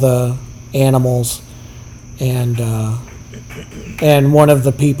creating all the animals, and one of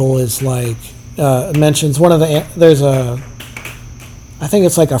the people is like mentions one of the I think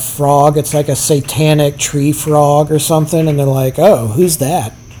it's like a frog. It's like a satanic tree frog or something, and they're like, oh, who's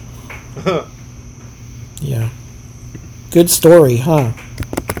that? Yeah. Good story, huh?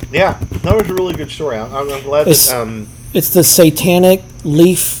 Yeah, that was a really good story. I'm glad that it's the satanic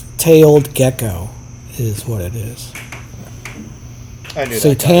leaf-tailed gecko, is what it is. I knew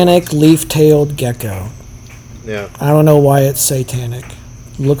satanic that leaf-tailed gecko. Yeah. I don't know why it's satanic.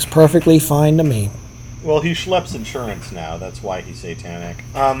 Looks perfectly fine to me. Well, he schleps insurance now. That's why he's satanic.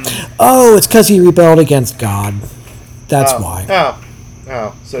 Oh, it's because he rebelled against God. That's why.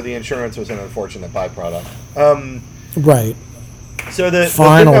 Oh, so the insurance was an unfortunate byproduct. Right. So the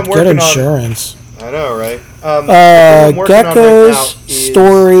fine, thing I'll I'm working get insurance. I know, right? The thing I'm working on right Gecko's now is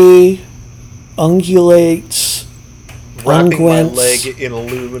story ungulates, wrapping my unguents, leg in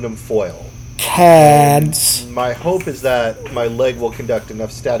aluminum foil. cads. My hope is that my leg will conduct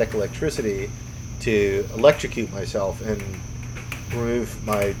enough static electricity to electrocute myself and remove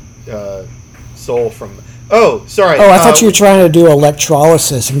my soul from... Oh, sorry. Oh, I thought you were trying to do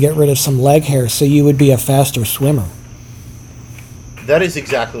electrolysis and get rid of some leg hair so you would be a faster swimmer. That is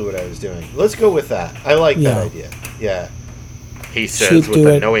exactly what I was doing. Let's go with that. I like that idea. Yeah. He says with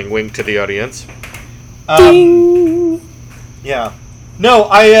a knowing wink to the audience. Ding! Yeah. No,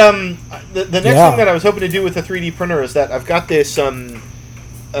 the next thing that I was hoping to do with a 3D printer is that I've got this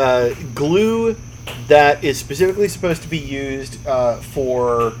glue that is specifically supposed to be used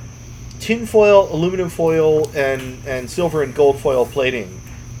for tinfoil, aluminum foil, and silver and gold foil plating.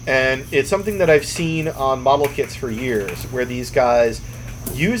 And it's something that I've seen on model kits for years, where these guys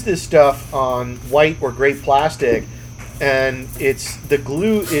use this stuff on white or gray plastic, and the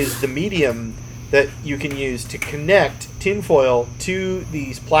glue is the medium that you can use to connect tinfoil to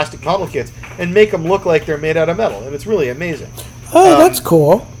these plastic model kits and make them look like they're made out of metal, and it's really amazing. Oh, that's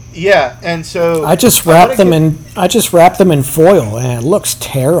cool. Yeah, and so I just wrap them in foil, and it looks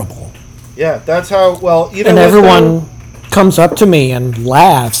terrible. Yeah, that's how. Well, you know, and everyone comes up to me and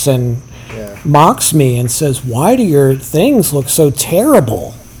laughs and Yeah. mocks me and says, "Why do your things look so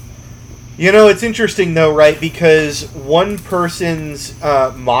terrible?" You know, it's interesting though, right? Because one person's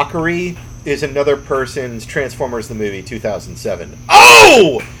mockery is another person's Transformers the movie 2007.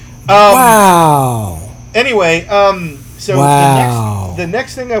 Oh! Wow. Anyway, so Wow. the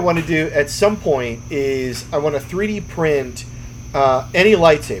next thing I want to do at some point is I want to 3D print any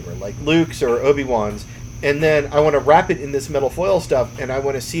lightsaber, like Luke's or Obi-Wan's, and then I want to wrap it in this metal foil stuff, and I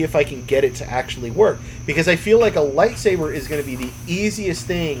want to see if I can get it to actually work. Because I feel like a lightsaber is going to be the easiest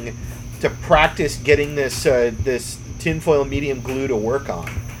thing to practice getting this tinfoil medium glue to work on.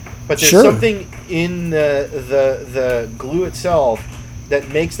 But there's something in the glue itself that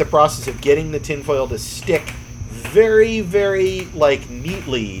makes the process of getting the tinfoil to stick very, very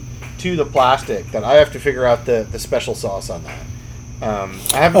neatly to the plastic that I have to figure out the special sauce on that. I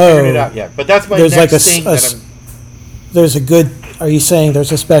haven't figured it out yet, but that's my next thing that I'm... There's a good... Are you saying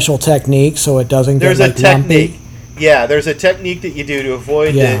there's a special technique so it doesn't get lumpy? Technique. Yeah, there's a technique that you do to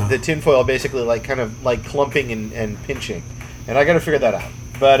avoid the tinfoil basically clumping and pinching. And I got to figure that out.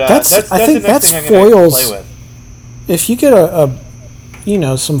 But I think that's foils. Play with. If you get a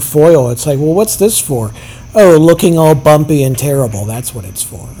some foil, it's like, well, what's this for? Oh, looking all bumpy and terrible. That's what it's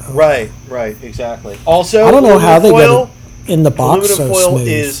for. Right, exactly. Also, I don't know how they get it in the box aluminum so foil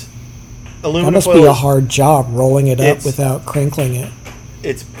smooth. Aluminum that must foil be a hard job rolling it up without crinkling it.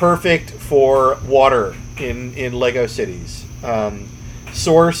 It's perfect for water in Lego cities.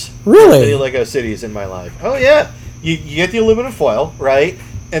 Source really many Lego cities in my life. Oh yeah, you get the aluminum foil, right,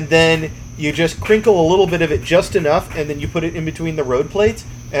 and then you just crinkle a little bit of it just enough, and then you put it in between the road plates,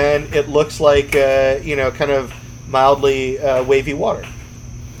 and it looks like kind of mildly wavy water.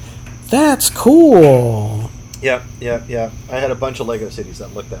 That's cool. Yeah. I had a bunch of Lego cities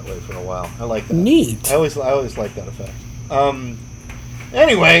that looked that way for a while. I like that. Neat. I always like that effect.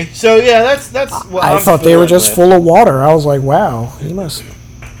 Anyway, so yeah, that's what I thought they were just full of water. I was like, wow, he must.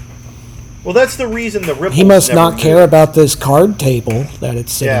 Well, that's the reason the ripples. He must never not move. care about this card table that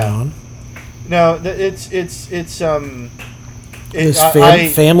it's sitting on. No, it's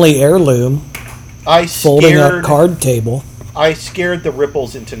family heirloom. Folding up card table. I scared the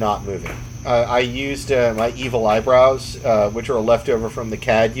ripples into not moving. I used my evil eyebrows, which are a leftover from the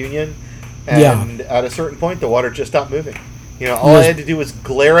CAD union, and at a certain point, the water just stopped moving. You know, all I had to do was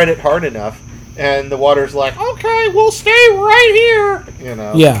glare at it hard enough, and the water's like, okay, we'll stay right here. You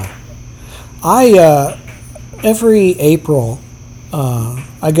know. Yeah. I every April,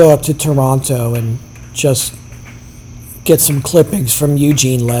 I go up to Toronto and just get some clippings from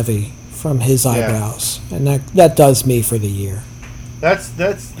Eugene Levy from his eyebrows, and that does me for the year. That's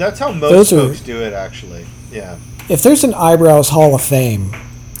how most folks do it, actually. Yeah. If there's an eyebrows Hall of Fame,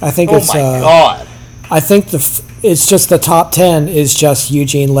 I think it's. Oh my God. I think it's just the top 10 is just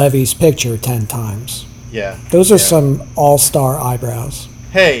Eugene Levy's picture 10 times. Yeah. Those are some all-star eyebrows.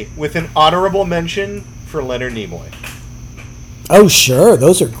 Hey, with an honorable mention for Leonard Nimoy. Oh sure,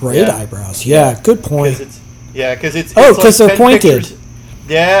 those are great eyebrows. Yeah, good point. Because it's because they're pointed. Pictures.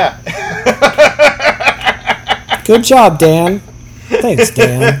 Yeah. Good job, Dan. Thanks,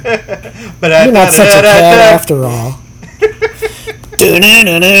 Dan. You're not such a cad after all.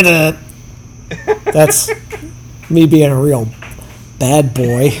 That's me being a real bad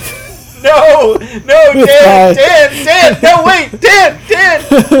boy. No, Dan, no, wait, Dan.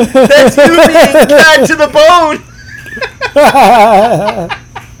 That's you being cat to the bone.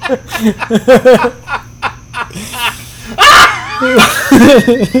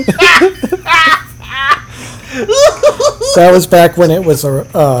 That was back when it was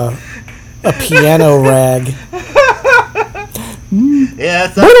a piano rag. Yeah,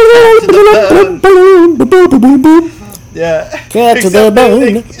 it's cat to the bone. Yeah. Cat to the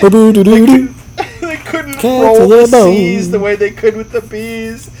bone. They couldn't Cat roll to the the bone. C's the way they could with the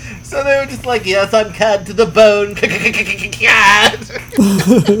B's. So they were just like, yes, I'm cat to the bone. Cat.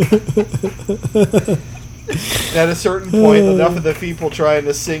 At a certain point, enough of the people trying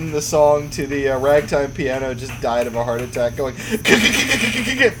to sing the song to the ragtime piano just died of a heart attack going,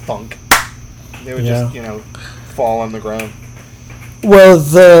 funk. They would just, fall on the ground. Well,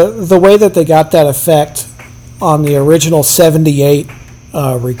 the way that they got that effect on the original 78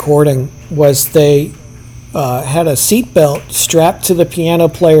 recording was they had a seatbelt strapped to the piano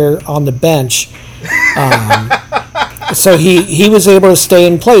player on the bench. So he was able to stay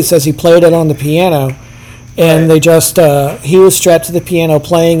in place as he played it on the piano. And they just, he was strapped to the piano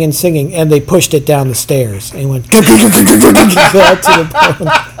playing and singing, and they pushed it down the stairs and went to the bone.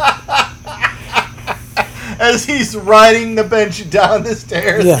 As he's riding the bench down the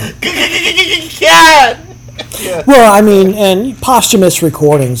stairs. Yeah. Cat! Yeah. Well, I mean, and posthumous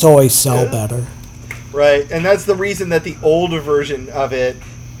recordings always sell better. Right, and that's the reason that the older version of it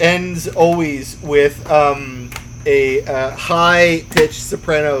ends always with a high-pitched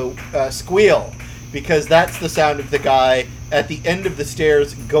soprano squeal, because that's the sound of the guy at the end of the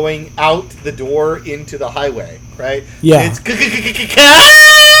stairs going out the door into the highway, right? Yeah. It's cat!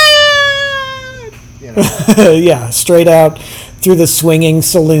 Yeah, straight out through the swinging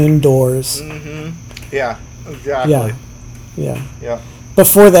saloon doors. Mm-hmm. Yeah, exactly. Yeah.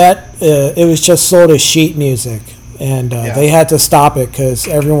 Before that, it was just sold as sheet music, and they had to stop it because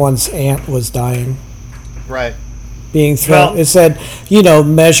everyone's aunt was dying. Right. Being thrown. It said,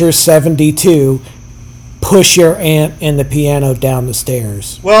 measure 72, push your aunt and the piano down the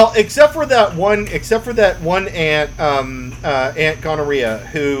stairs. Well, except for that one aunt, Aunt Gonorrhea,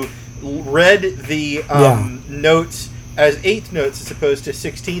 who read the notes as 8th notes as opposed to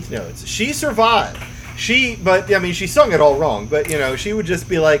 16th notes. She survived. She sung it all wrong, but, she would just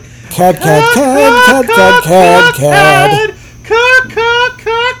be like, cad, cad, cad, cad, cad,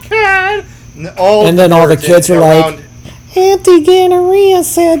 cad, cad. And then all the kids are like, Auntie Gonorrhea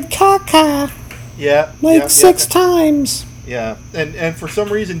said caca. Yeah. 6 times. Yeah. And for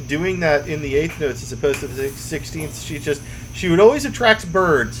some reason doing that in the 8th notes as opposed to the 16th, she would always attract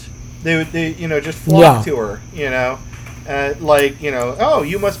birds. They just flock to her, oh,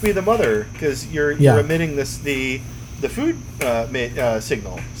 you must be the mother because you're emitting the food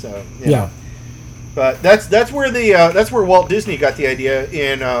signal. So but that's where Walt Disney got the idea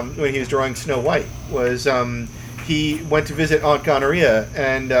in when he was drawing Snow White was he went to visit Aunt Gonorrhea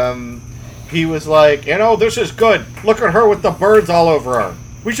and he was like, this is good. Look at her with the birds all over her.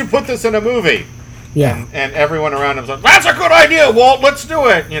 We should put this in a movie. Yeah. And everyone around him was like, that's a good idea, Walt, let's do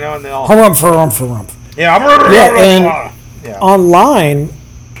it. And they all... Harumph. Yeah. Online,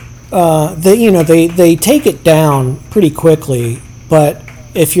 they take it down pretty quickly, but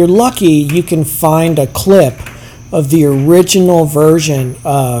if you're lucky, you can find a clip of the original version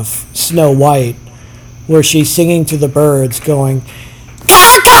of Snow White where she's singing to the birds going,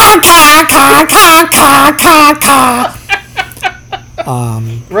 caw, caw, caw, caw, caw, caw, caw, caw.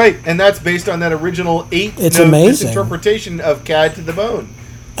 Right, and that's based on that original 8-note misinterpretation of Cad to the Bone.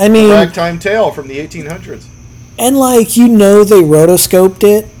 I mean, the ragtime tale from the 1800s. And they rotoscoped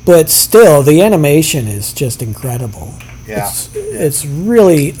it, but still, the animation is just incredible. Yeah. It's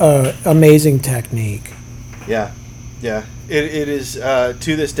really amazing technique. Yeah. It is, to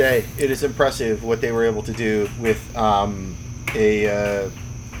this day, it is impressive what they were able to do with a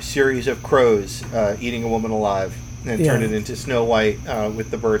series of crows eating a woman alive. And turn it into Snow White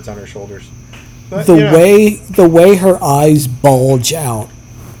with the birds on her shoulders. But, the way her eyes bulge out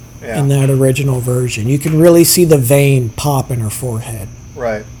in that original version, you can really see the vein pop in her forehead.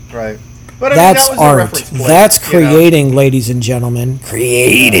 Right. But that's that was art. a reference point, that's creating, ladies and gentlemen.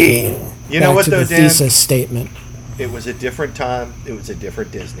 Creating. You know what, though, Dan? Thesis statement. It was a different time. It was a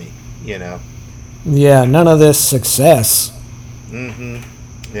different Disney. Yeah. None of this success. Mm-hmm.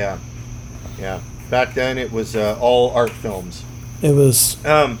 Yeah. Back then, it was all art films. It was.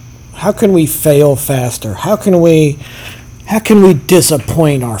 How can we fail faster? How can we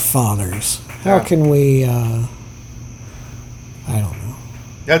disappoint our fathers? How can we? I don't know.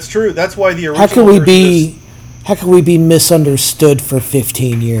 That's true. That's why the original. How can we be misunderstood for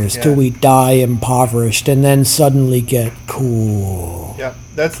 15 years till we die impoverished and then suddenly get cool? Yeah,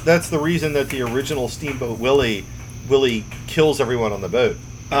 that's the reason that the original Steamboat Willie kills everyone on the boat.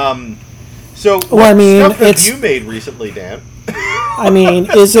 So what stuff have you made recently, Dan? I mean,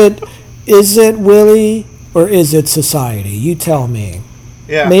 is it Willie or is it society? You tell me.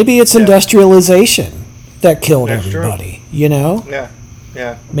 Yeah. Maybe it's industrialization that killed everybody. True. You know?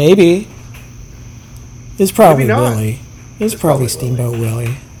 Yeah. Maybe. It's probably Maybe not. Willie. It's probably Steamboat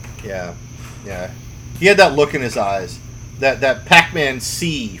Willie. Yeah. He had that look in his eyes. That Pac-Man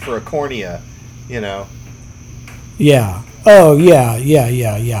C for a cornea, you know. Yeah. Oh, yeah.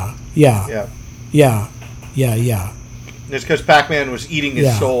 It's because Pac-Man was eating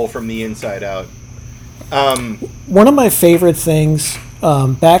his soul from the inside out. One of my favorite things,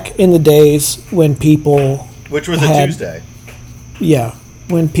 back in the days when people... Which was a Tuesday. Yeah.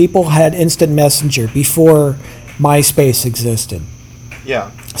 When people had instant messenger before MySpace existed.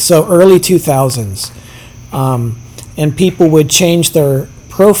 Yeah. So early 2000s. And people would change their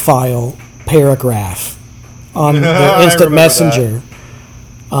profile paragraph on their instant messenger.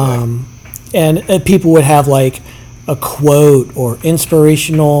 And people would have like a quote or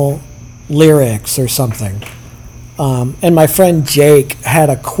inspirational lyrics or something. And my friend Jake had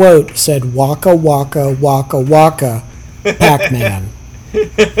a quote said, "Waka waka waka waka, Pac-Man." And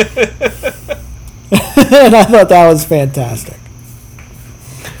I thought that was fantastic.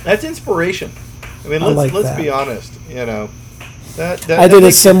 That's inspiration. I mean, let's be honest. You know, I did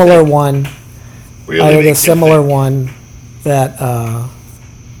a similar one. I did a similar one that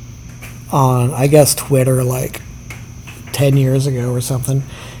on, I guess, Twitter like 10 years ago or something.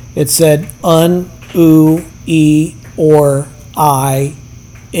 It said un, oo, e, or I,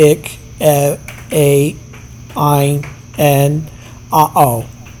 ik, a, ein, n, uh-oh.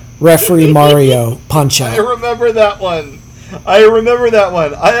 Referee Mario, punch out. I remember that one.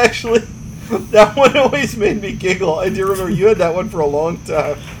 I actually... That one always made me giggle. I do remember you had that one for a long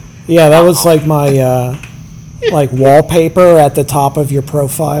time. Yeah, that was like my like wallpaper at the top of your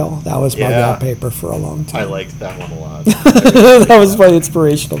profile. That was my wallpaper for a long time. I liked that one a lot. That was my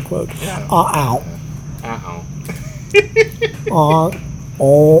inspirational quote. Yeah. Ow.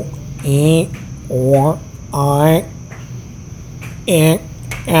 Uh-oh. E, or, I, I,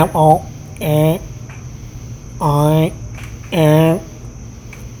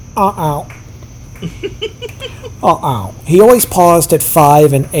 He always paused at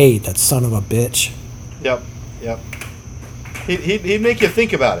 5 and 8. That son of a bitch. Yep. He'd make you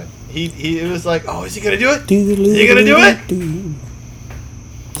think about it. It was like, oh, is he gonna do it? Is he gonna do it?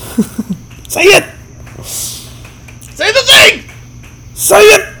 Say it. Say the thing. Say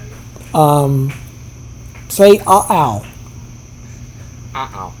it. Say ow.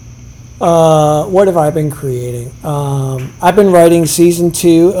 What have I been creating? I've been writing season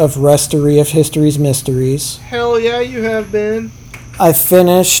 2 of Restory of History's Mysteries. Hell yeah, you have been. I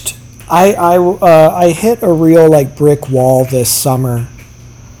finished. I hit a real like brick wall this summer,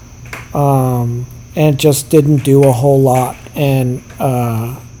 and just didn't do a whole lot. And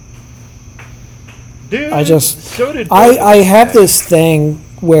dude, I have this thing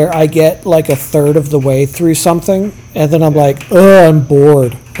where I get like a third of the way through something, and then I'm like, oh, I'm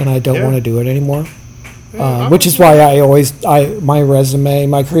bored, and I don't want to do it anymore. Which is why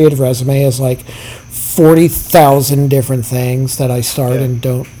my creative resume is like 40,000 different things that I start and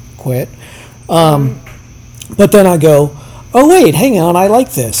don't quit. But then I go, oh wait, hang on, I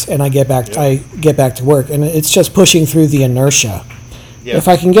like this, and I get back to work, and it's just pushing through the inertia. Yeah. If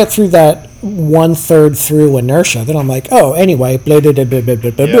I can get through that 1/3 through inertia, then I'm like, oh, anyway, blah, blah, blah, blah, blah,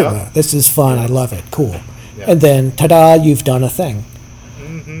 blah, blah. This is fun. I love it. Cool. Yeah. And then, ta-da, you've done a thing.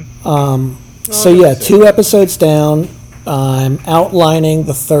 Mm-hmm. 2 episodes down. I'm outlining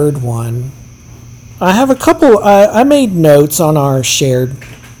the third one. I have a couple. I made notes on our shared.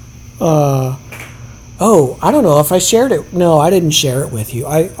 I don't know if I shared it. No, I didn't share it with you.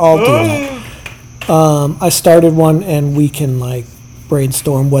 I'll do that. I started one, and we can like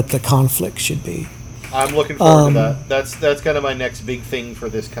brainstorm what the conflict should be. I'm looking forward to that. That's kind of my next big thing for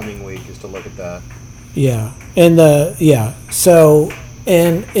this coming week is to look at that. Yeah, and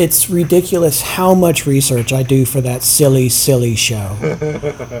and it's ridiculous how much research I do for that silly show.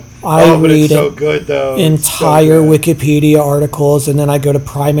 I read so good, though. Entire Wikipedia articles, and then I go to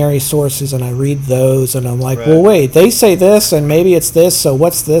primary sources and I read those, and I'm like, well, wait, they say this, and maybe it's this, so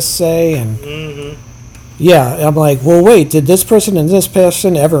what's this say? And yeah, I'm like, well, wait, did this person and this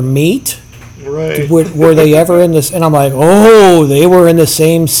person ever meet? Right. Were they ever in this? And I'm like, oh, they were in the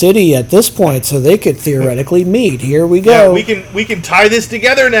same city at this point, so they could theoretically meet. Here we go. Yeah, we can tie this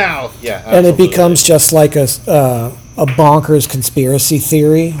together now. Yeah, absolutely. And it becomes just like a a bonkers conspiracy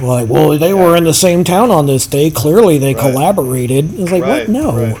theory. Like, well, they were in the same town on this day. Clearly, they collaborated. It's like, what?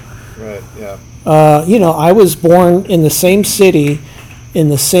 No. Right. Yeah. I was born in the same city in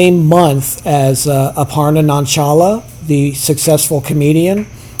the same month as Aparna Nanchala, the successful comedian.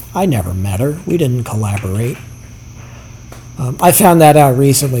 I never met her. We didn't collaborate. I found that out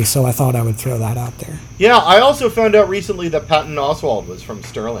recently, so I thought I would throw that out there. Yeah, I also found out recently that Patton Oswalt was from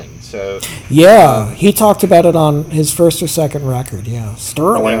Sterling. So yeah, he talked about it on his first or second record. Yeah,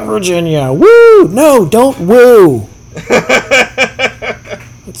 Sterling, Virginia. Woo! No, don't woo.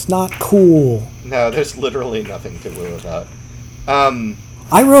 It's not cool. No, there's literally nothing to woo about.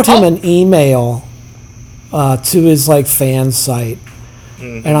 I wrote him an email to his fan site.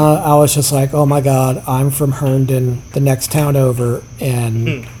 Mm-hmm. And I was just like, oh my God, I'm from Herndon, the next town over,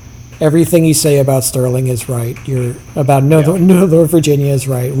 and everything you say about Sterling is right. You're about Northern Virginia is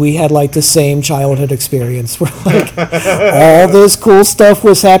right. We had the same childhood experience where all this cool stuff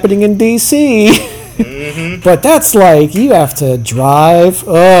was happening in DC. Mm-hmm. But that's you have to drive.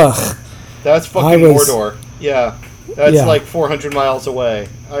 Ugh. That's fucking Mordor. Yeah. That's 400 miles away.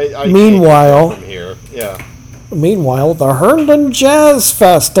 I Meanwhile, can't get from here. Yeah. Meanwhile, the Herndon Jazz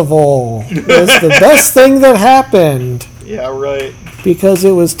Festival was the best thing that happened. Yeah, right. Because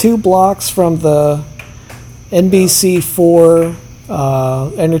it was 2 blocks from the NBC4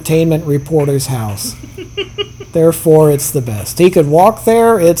 entertainment reporter's house. Therefore, it's the best. He could walk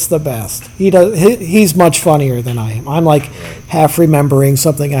there. It's the best. He's much funnier than I am. I'm half remembering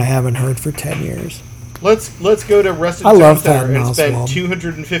something I haven't heard for 10 years. Let's go to Reston Town Center and spend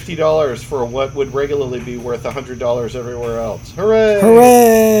 $250 for what would regularly be worth $100 everywhere else. Hooray!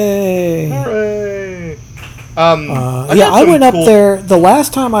 Hooray! Hooray! I went up there the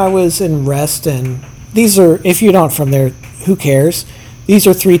last time I was in Reston. These are, if you're not from there, who cares? These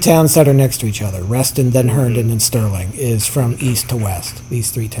are 3 towns that are next to each other. Reston, then Herndon, and Sterling is from east to west. These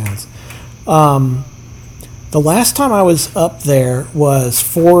 3 towns. The last time I was up there was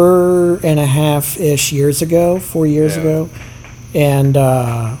 4.5-ish years ago, 4 years ago. And,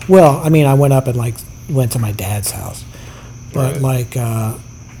 I went up and, went to my dad's house. But,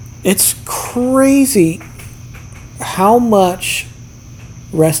 it's crazy how much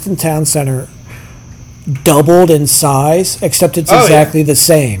Reston Town Center doubled in size, except it's exactly the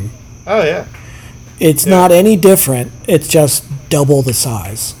same. Oh, yeah. It's not any different. It's just double the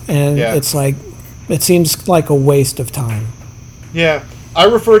size. And it's it seems like a waste of time. Yeah. I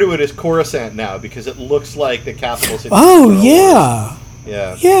refer to it as Coruscant now because it looks like the capital city. Oh, yeah.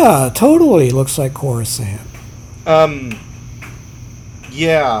 Yeah. Yeah, totally looks like Coruscant.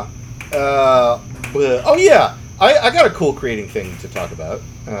 Yeah. Oh, yeah. I got a cool creating thing to talk about.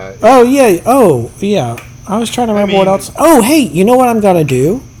 Oh, yeah. I was trying to remember what else. Oh, hey, you know what I'm going to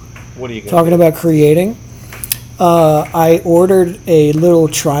do? What are you going to do? Talking about creating. I ordered a little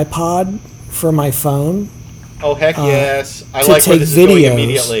tripod for my phone. Oh, heck yes. I like where this is going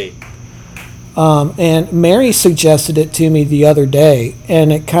immediately. And Mary suggested it to me the other day,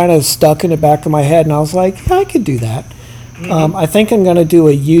 and it kind of stuck in the back of my head, and I was like, yeah, I could do that. Mm-hmm. I think I'm going to do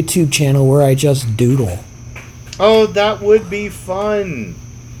a YouTube channel where I just doodle. Oh, that would be fun.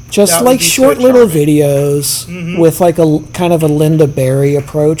 Just short little videos with a kind of a Linda Berry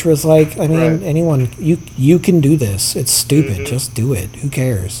approach where it's anyone, you can do this. It's stupid. Just do it. Who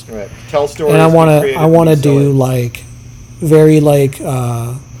cares? Right. Tell stories. And I want to do very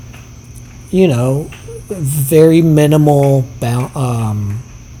very minimal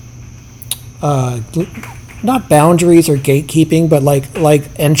not boundaries or gatekeeping, but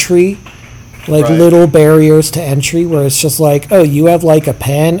entry. Little barriers to entry where it's just you have a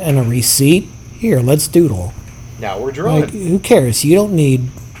pen and a receipt. Here, let's doodle. Now we're drawing. Who cares? You don't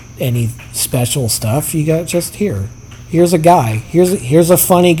need any special stuff. You got just here. Here's a guy. Here's a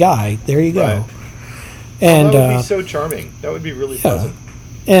funny guy. There you go. Right. And that would be so charming. That would be really pleasant.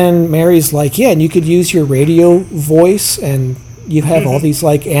 And Mary's and you could use your radio voice, and you have all these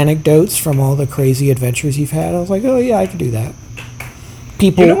anecdotes from all the crazy adventures you've had. I was like, oh yeah, I could do that.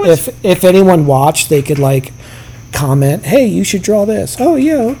 People, if anyone watched, they could comment, hey, you should draw this. Oh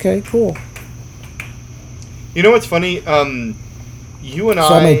yeah, okay, cool. You know what's funny? You and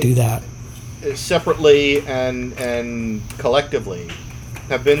I might do that separately and collectively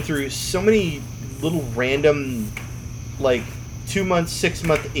have been through so many little random 2 month, 6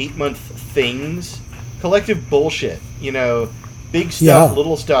 month, 8 month things, collective bullshit. Big stuff,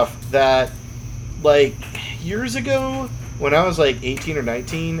 little stuff that years ago. When I was 18 or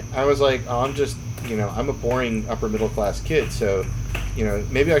 19, I was oh, I'm just, I'm a boring upper middle class kid, so,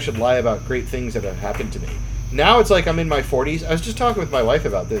 maybe I should lie about great things that have happened to me. Now it's I'm in my 40s. I was just talking with my wife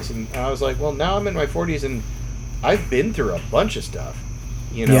about this, and I was well, now I'm in my 40s, and I've been through a bunch of stuff.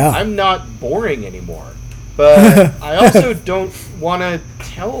 Yeah. I'm not boring anymore. But I also don't want to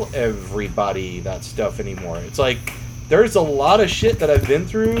tell everybody that stuff anymore. It's like, there's a lot of shit that I've been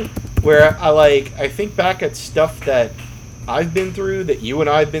through where I think back at stuff that I've been through, that you and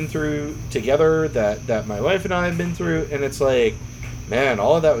I have been through together, that my wife and I have been through, and it's like, man,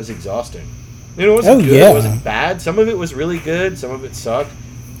 all of that was exhausting. It wasn't good, it wasn't bad. Some of it was really good, some of it sucked.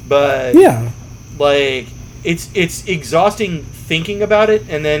 But, it's exhausting thinking about it,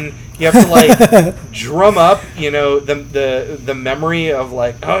 and then you have to, drum up, the memory of,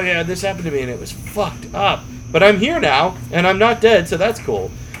 oh, yeah, this happened to me, and it was fucked up. But I'm here now, and I'm not dead, so that's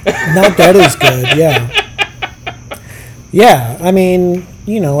cool. Not dead is good, yeah. Yeah, I mean,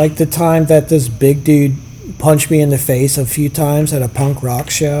 the time that this big dude punched me in the face a few times at a punk rock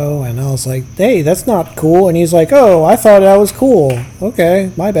show, and I was like, hey, that's not cool. And he's like, oh, I thought that was cool.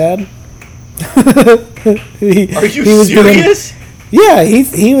 Okay, my bad. Are you serious?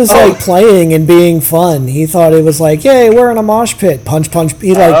 He was playing and being fun. He thought it was like, yay, we're in a mosh pit. Punch, punch.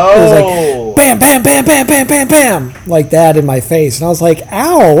 It was like, bam, bam, bam, bam, bam, bam, bam. Like that in my face. And I was like,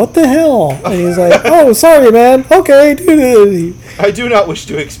 ow, what the hell? And he was like, oh, sorry, man. Okay, dude. I do not wish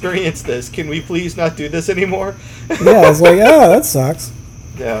to experience this. Can we please not do this anymore? Yeah, I was like, oh, that sucks.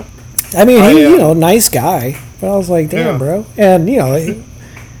 Yeah. I mean, he, nice guy. But I was like, damn, bro. And,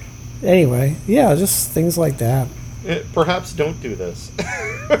 anyway, yeah, just things like that. Perhaps don't do this.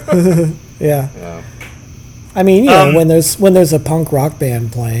 Yeah. I mean, when there's a punk rock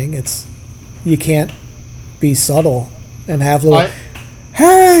band playing, you can't be subtle and have little.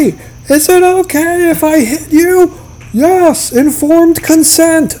 Hey, is it okay if I hit you? Yes, informed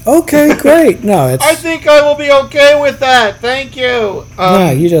consent. Okay, great. No, it's. I think I will be okay with that. Thank you.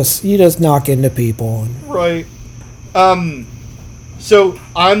 No, you just knock into people. Right. So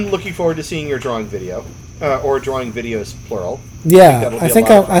I'm looking forward to seeing your drawing video. Or drawing videos, plural. Yeah, I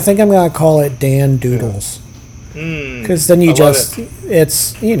think I'm gonna call it Dan Doodles. Because then you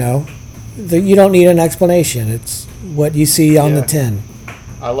it's you don't need an explanation. It's what you see on the tin.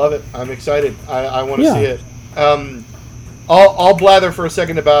 I love it. I'm excited. I want to see it. I'll blather for a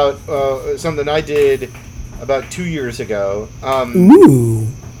second about something I did about 2 years ago. Ooh.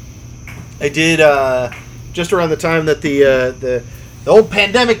 I did just around the time that the old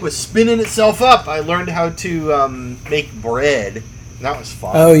pandemic was spinning itself up. I learned how to make bread, and that was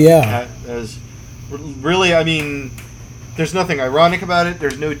fun. Oh, yeah. That was really, I mean, there's nothing ironic about it.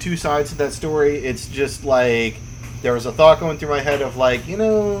 There's no two sides to that story. It's just like, there was a thought going through my head of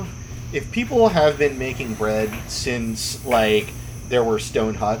if people have been making bread since, there were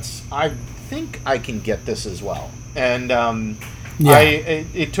stone huts, I think I can get this as well. And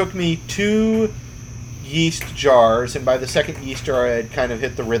it took me 2 yeast jars, and by the second yeast jar I had kind of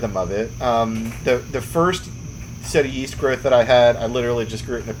hit the rhythm of it. The first set of yeast growth that I had, I literally just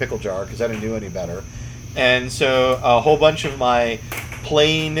grew it in a pickle jar because I didn't do any better. And so a whole bunch of my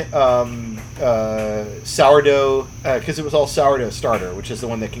plain sourdough, because it was all sourdough starter, which is the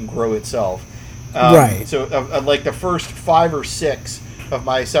one that can grow itself. Right. So the first 5 or 6 of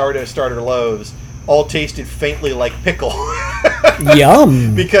my sourdough starter loaves all tasted faintly like pickle.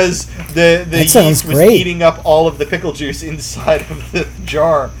 Yum. Because the yeast was eating up all of the pickle juice inside of the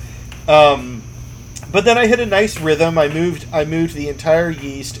jar. But then I hit a nice rhythm. I moved the entire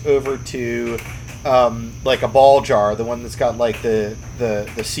yeast over to a ball jar, the one that's got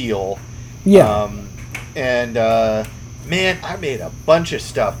the seal. Yeah. Man, I made a bunch of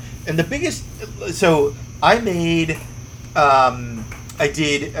stuff. And the biggest, so I made, I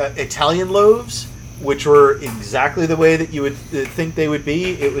did Italian loaves, which were exactly the way that you would think they would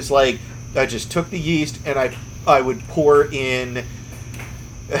be. It was like, I just took the yeast and I would pour in,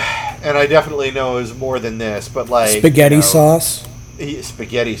 and I definitely know it was more than this, but spaghetti sauce.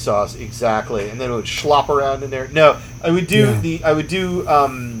 Spaghetti sauce, exactly, and then it would slop around in there. No, I would do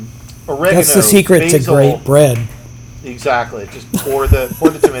oregano. That's the secret basil. to great bread. Exactly, just pour the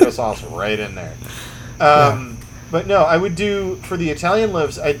tomato sauce right in there. But no, I would do, for the Italian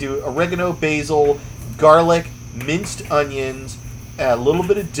loaves, I'd do oregano, basil, garlic, minced onions, a little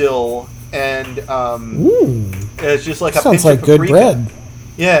bit of dill, and it's just like a pinch of paprika. Sounds like good bread.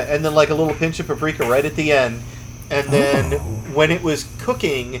 Yeah, and then a little pinch of paprika right at the end. And then when it was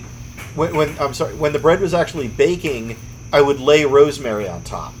cooking, when the bread was actually baking, I would lay rosemary on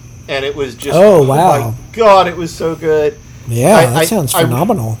top. And it was just, oh my God, it was so good. Yeah, that sounds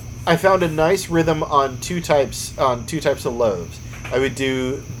phenomenal. I found a nice rhythm on two types of loaves. I would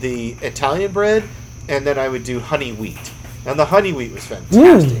do the Italian bread, and then I would do honey wheat. And the honey wheat was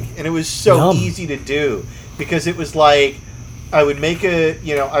fantastic, and it was so easy to do because it was like I would make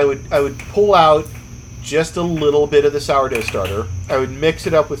I would pull out just a little bit of the sourdough starter. I would mix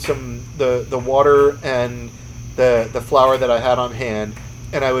it up with some the water and the flour that I had on hand,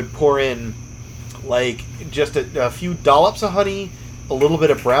 and I would pour in like just a few dollops of honey, a little bit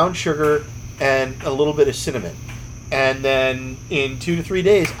of brown sugar, and a little bit of cinnamon. And then in 2 to 3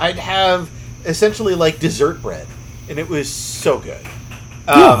 days, I'd have essentially like dessert bread, and it was so good.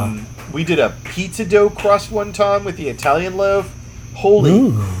 We did a pizza dough crust one time with the Italian loaf.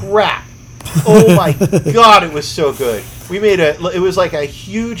 Holy crap! Oh my god, it was so good. We made it was like a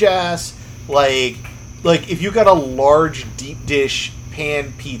huge ass like if you got a large deep dish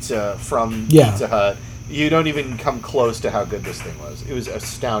pan pizza from Pizza Hut, you don't even come close to how good this thing was. It was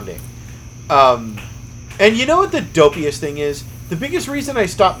astounding. And you know what the dopiest thing is? The biggest reason I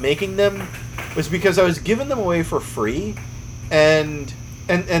stopped making them was because I was giving them away for free, and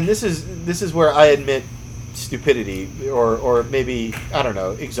this is where I admit stupidity or maybe, I don't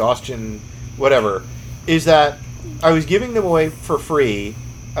know, exhaustion, whatever, is that I was giving them away for free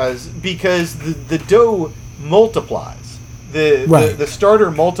because the dough multiplies. The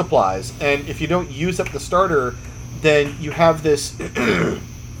starter multiplies, and if you don't use up the starter, then you have this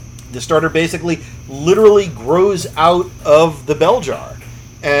the starter basically literally grows out of the bell jar,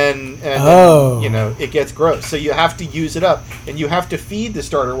 and then, you know, it gets gross. So you have to use it up, and you have to feed the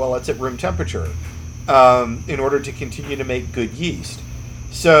starter while it's at room temperature in order to continue to make good yeast.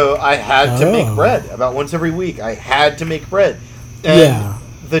 So I had to make bread about once every week. I had to make bread. And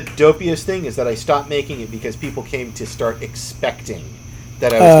the dopiest thing is that I stopped making it because people came to start expecting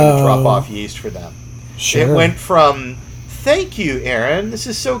that I was going to drop off yeast for them. Sure. It went from, "Thank you, Aaron. This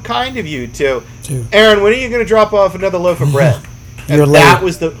is so kind of you," to "Aaron, when are you going to drop off another loaf of bread?" And that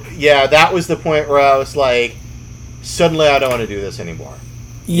was the point where I was like, suddenly I don't want to do this anymore.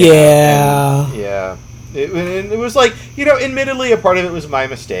 It was like, you know, admittedly a part of it was my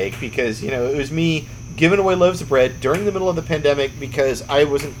mistake because, you know, it was me giving away loaves of bread during the middle of the pandemic because I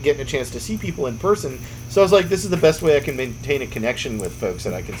wasn't getting a chance to see people in person. So I was like, this is the best way I can maintain a connection with folks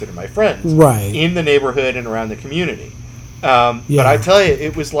that I consider my friends in the neighborhood and around the community. But I tell you,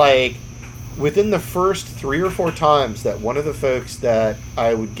 it was like within the first 3 or 4 times that one of the folks that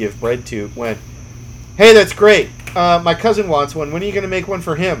I would give bread to went, "Hey, that's great. My cousin wants one. When are you going to make one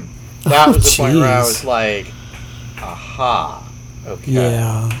for him?" That was the point where I was like, aha, okay.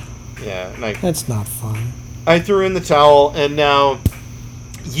 Yeah. That's not fun. I threw in the towel, and now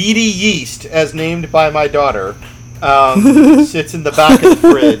Yeety Yeast, as named by my daughter, sits in the back of the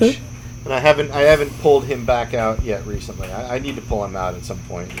fridge. And I haven't pulled him back out yet recently. I need to pull him out at some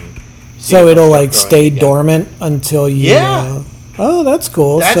point. So it'll like stay dormant until you... oh, that's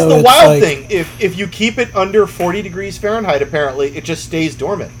cool. That's so the wild thing. If you keep it under 40 degrees Fahrenheit, apparently, it just stays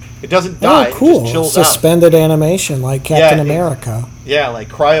dormant. It doesn't die. Oh, cool. It just chills Suspended animation like Captain America. Like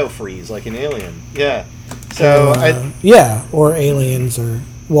cryo-freeze, like an alien. Yeah. So or aliens or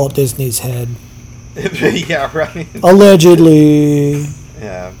Walt Disney's head. Yeah, right. Allegedly.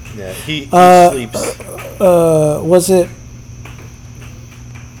 Yeah. He sleeps. Was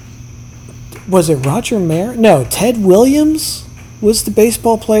it Roger Maris? No, Ted Williams was the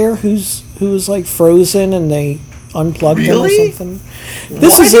baseball player who was like frozen and they unplugged him or something.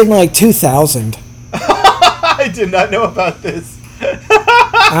 This is in like 2000. I did not know about this.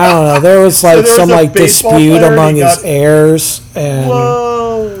 I don't know. There was like some like dispute among his heirs, and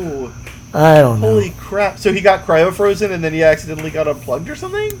whoa, I don't know. Holy crap! So he got cryo-frozen and then he accidentally got unplugged or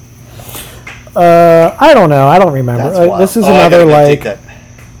something? I don't know. I don't remember. This is another like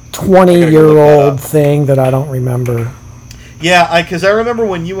 20-year-old thing that I don't remember. Yeah, because I remember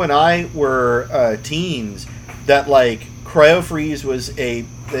when you and I were teens, that like cryo-freeze was the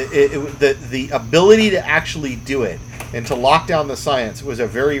ability to actually do it and to lock down the science was a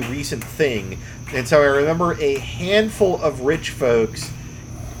very recent thing. And so I remember a handful of rich folks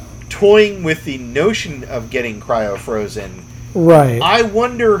toying with the notion of getting cryo-frozen. Right. I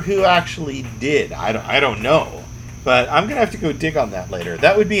wonder who actually did. I don't know. But I'm going to have to go dig on that later.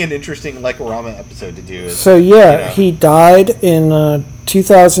 That would be an interesting Like-O-Rama episode to do. He died in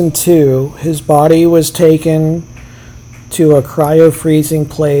 2002. His body was taken to a cryo-freezing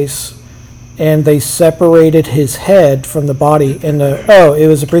place, and they separated his head from the body. And it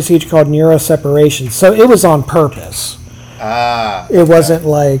was a procedure called neuroseparation. So it was on purpose. It wasn't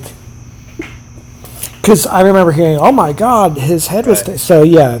like... Because I remember hearing, oh my God, his head was... So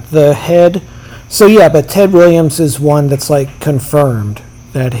the head... So but Ted Williams is one that's like confirmed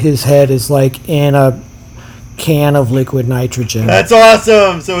that his head is like in a can of liquid nitrogen. That's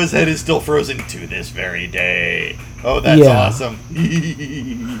awesome. So his head is still frozen to this very day. Oh, that's awesome.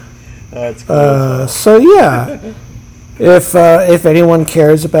 That's cool. If anyone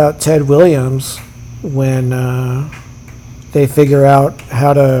cares about Ted Williams, when they figure out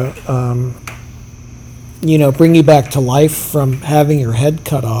how to, bring you back to life from having your head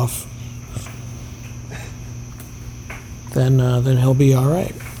cut off, then he'll be all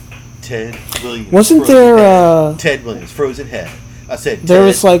right. Ted Williams. Wasn't there Ted Williams frozen head? I said there Ted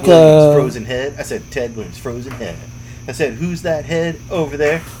was like Williams frozen head. I said Ted Williams frozen head. I said, who's that head over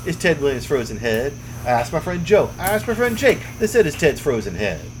there? It's Ted Williams' frozen head. I asked my friend Joe. I asked my friend Jake. They said it's Ted's frozen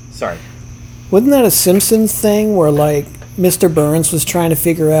head. Sorry. Wasn't that a Simpsons thing where, like, Mr. Burns was trying to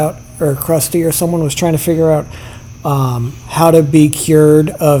figure out, or Krusty or someone was trying to figure out how to be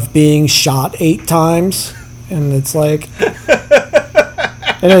cured of being shot 8 times? And it's like...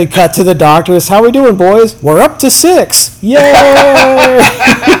 and then we cut to the doctors. How we doing, boys? We're up to 6. Yay!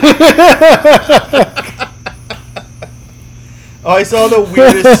 Oh, I saw the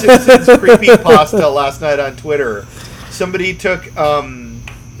weirdest Simpsons creepypasta last night on Twitter. Somebody took,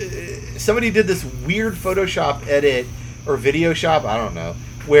 somebody did this weird Photoshop edit or video shop, I don't know,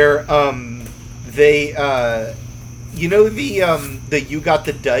 where they, the "You Got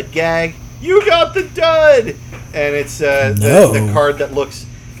the Dud" gag. You got the dud, and it's the card that looks.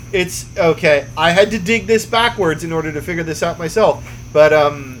 It's okay. I had to dig this backwards in order to figure this out myself, but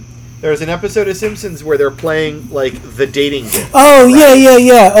there's an episode of Simpsons where they're playing, like, the dating game. Oh, right?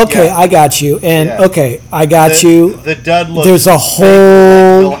 Yeah. Okay, yeah. I got you. And, okay, I got you. The dud looks there's a whole...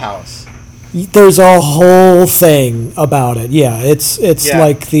 Millhouse. There's a whole thing about it. Yeah, it's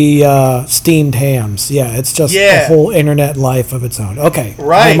like the steamed hams. Yeah, it's just a whole internet life of its own. Okay,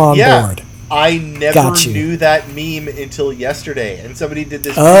 right, I'm on board. I never knew that meme until yesterday, and somebody did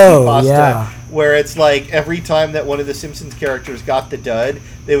this pasta where it's like every time that one of the Simpsons characters got the dud,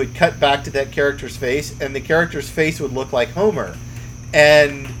 they would cut back to that character's face, and the character's face would look like Homer.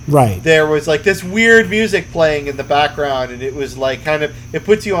 And there was like this weird music playing in the background, and it was like it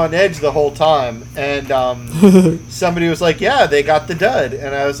puts you on edge the whole time. And somebody was like, "Yeah, they got the dud,"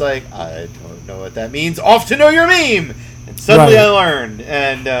 and I was like, "I don't know what that means. Off to know your meme." And suddenly I learned,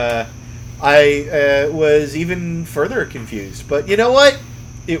 and I was even further confused. But you know what?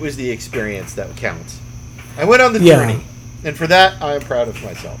 It was the experience that counts. I went on the journey, and for that, I am proud of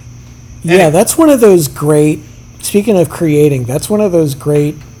myself. Yeah, that's one of those great... Speaking of creating, that's one of those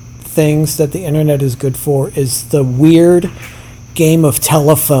great things that the internet is good for, is the weird game of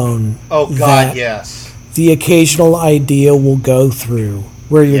telephone. Oh, God, yes. The occasional idea will go through,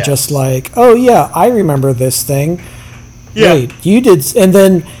 where you're just like, oh, yeah, I remember this thing. Yeah. Wait, you did... And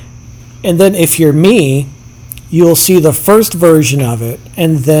then if you're me, you'll see the first version of it,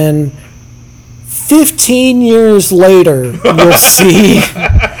 and then 15 years later, you'll see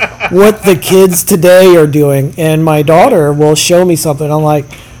what the kids today are doing. And my daughter will show me something. I'm like,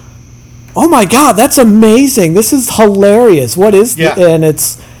 oh my God, that's amazing. This is hilarious. What is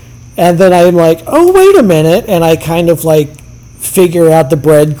this? And then I'm like, oh, wait a minute. And I kind of like figure out the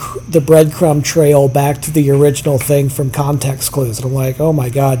breadcrumb trail back to the original thing from context clues. And I'm like, oh my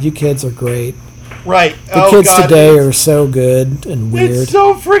God, you kids are great. Right. The kids today are so good and weird. It's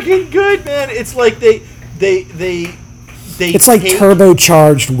so freaking good, man. It's like they it's like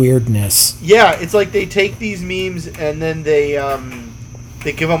turbocharged weirdness. Yeah, it's like they take these memes and then they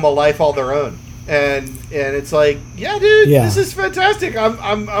give them a life all their own. And it's like, yeah, dude, this is fantastic.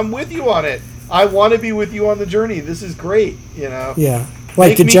 I'm with you on it. I want to be with you on the journey. This is great, you know. Yeah.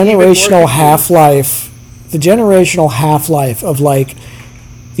 Like the generational half-life of like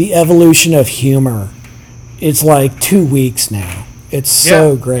the evolution of humor. It's like 2 weeks now. It's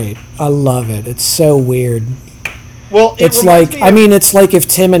so great. I love it. It's so weird. Well, it's like it's like if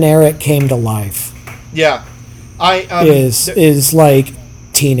Tim and Eric came to life. Yeah. Is like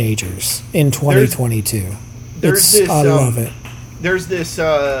teenagers in 2022. I love it. There's this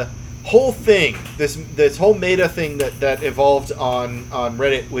whole thing, this whole meta thing that evolved on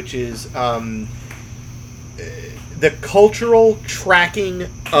Reddit, which is the cultural tracking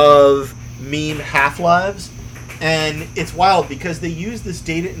of meme half-lives. And it's wild because they use this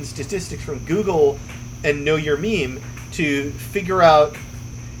data and statistics from Google and Know Your Meme to figure out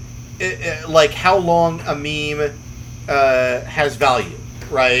like how long a meme has value,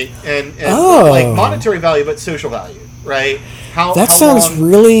 right? And like monetary value, but social value, right? How sounds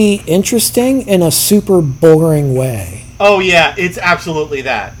really interesting in a super boring way. Oh yeah, it's absolutely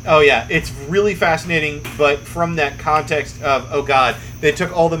that. Oh yeah, it's really fascinating, but from that context of, oh God, they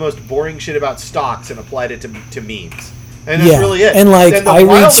took all the most boring shit about stocks and applied it to memes. And that's really it. And like, I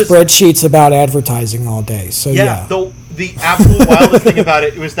read spreadsheets about advertising all day, so yeah. The absolute wildest thing about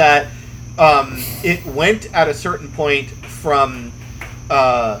it was that it went at a certain point from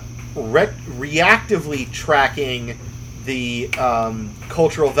reactively tracking the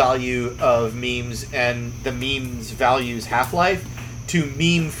cultural value of memes and the memes' values half-life to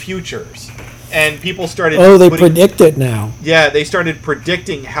meme futures. And people started... Oh, they predict it now. Yeah, they started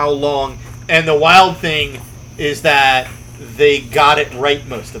predicting how long. And the wild thing is that they got it right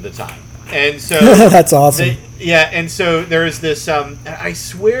most of the time. And so... That's awesome. And so there's this... I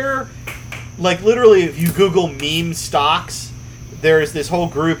swear, like, literally, if you Google meme stocks, there's this whole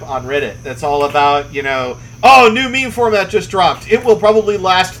group on Reddit that's all about, new meme format just dropped. It will probably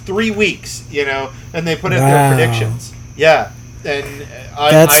last 3 weeks, and they put in their predictions. Yeah. And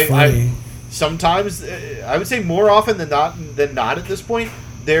that's funny. Sometimes, I would say more often than not at this point,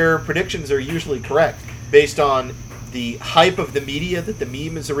 their predictions are usually correct based on the hype of the media that the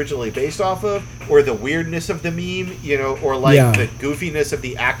meme is originally based off of, or the weirdness of the meme, or the goofiness of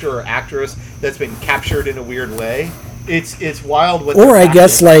the actor or actress that's been captured in a weird way. It's wild. Or I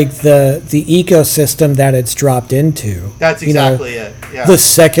guess like the ecosystem that it's dropped into. That's exactly it. Yeah. The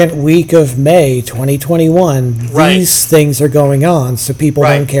second week of May 2021, these things are going on, so people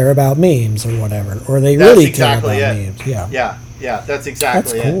don't care about memes or whatever, or they really care about memes. Yeah. Yeah. That's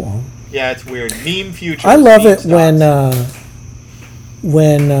exactly it. That's cool. Yeah, it's weird. Meme future. I love it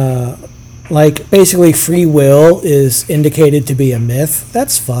when like basically free will is indicated to be a myth.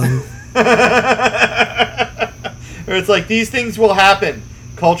 That's fun. Or it's like, these things will happen.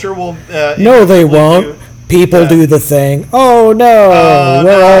 Culture will... no, they won't. People do the thing. Oh, no.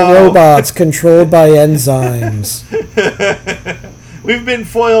 We're all robots controlled by enzymes. We've been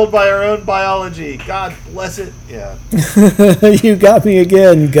foiled by our own biology. God bless it. Yeah. You got me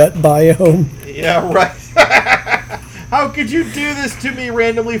again, gut biome. Yeah, right. How could you do this to me,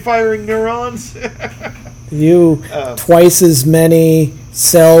 randomly firing neurons? You twice as many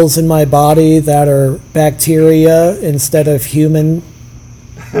cells in my body that are bacteria instead of human.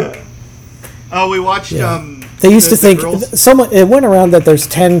 We watched. Yeah. They used to think it went around that there's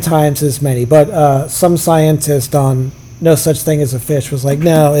 10 times as many, but some scientist on No Such Thing as a Fish was like,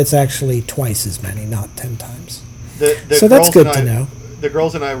 no, it's actually twice as many, not 10 times. So that's good to know. The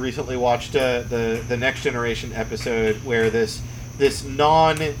girls and I recently watched the Next Generation episode where this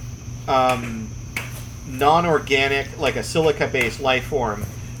non-organic, like a silica-based life form,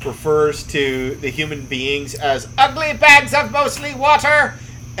 refers to the human beings as ugly bags of mostly water,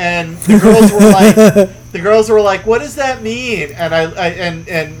 and the girls were like, what does that mean? And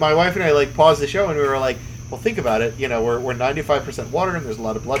and my wife and I like paused the show and we were like, well, think about it. We're 95% water and there's a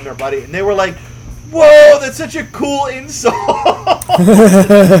lot of blood in our body, and they were like, whoa, that's such a cool insult.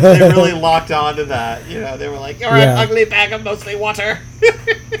 They really locked on to that. They were like, you're an ugly bag of mostly water.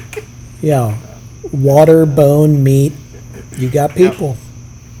 Yeah. Water, bone, meat. You got people.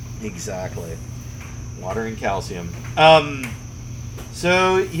 Yep. Exactly. Water and calcium.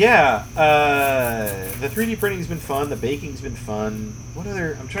 So, yeah. The 3D printing's been fun. The baking's been fun. What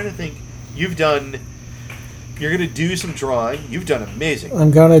other... I'm trying to think. You're going to do some drawing. You've done amazing.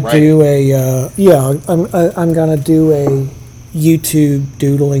 I'm going to do I'm going to do a YouTube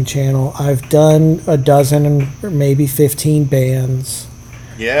doodling channel. I've done a dozen or maybe 15 bands.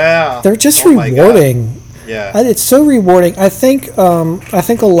 Yeah. They're just rewarding. Yeah. It's so rewarding. I think a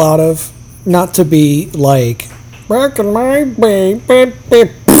lot of, not to be like, back in my day,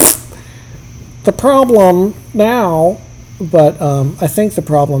 the problem now, but I think the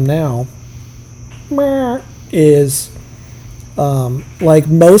problem now is like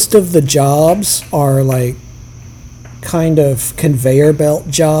most of the jobs are like kind of conveyor belt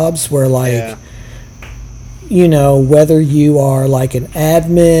jobs where like whether you are like an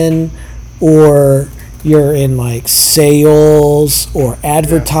admin or you're in like sales or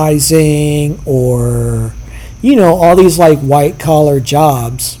advertising or all these like white collar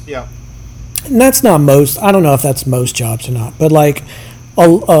jobs. Yeah. And that's not most, I don't know if that's most jobs or not, but like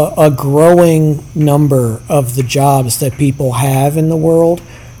a growing number of the jobs that people have in the world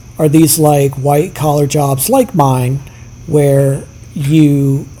are these like white collar jobs like mine, where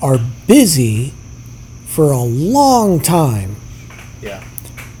you are busy for a long time. Yeah.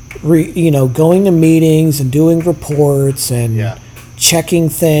 Going to meetings and doing reports and checking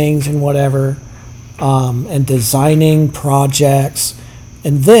things and whatever, and designing projects.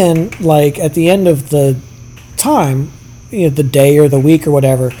 And then, like, at the end of the time, the day or the week or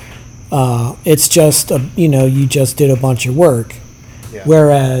whatever, it's just, you just did a bunch of work. Yeah.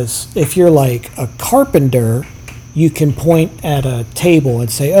 Whereas if you're like a carpenter, you can point at a table and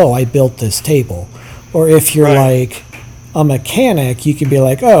say, oh, I built this table. Or if you're like a mechanic, you can be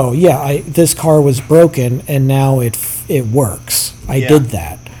like, oh, yeah, this car was broken and now it works. I did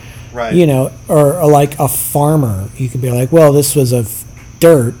that. Right. Or like a farmer, you can be like, well, this was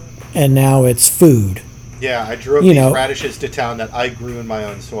dirt and now it's food. Yeah, I drove these radishes to town that I grew in my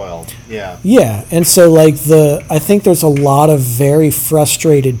own soil. Yeah. Yeah, and so like I think there's a lot of very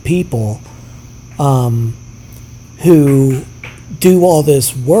frustrated people who do all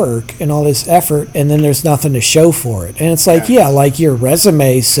this work and all this effort, and then there's nothing to show for it. And it's like, yeah, like your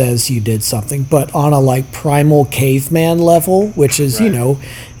resume says you did something, but on a like primal caveman level, which is,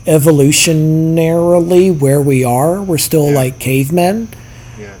 evolutionarily where we are, we're still like cavemen.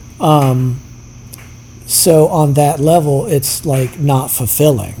 Yeah. So on that level, it's like not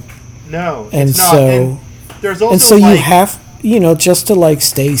fulfilling. No, and it's so, not. And there's also and so like, you have, just to like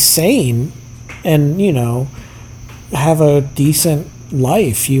stay sane and, have a decent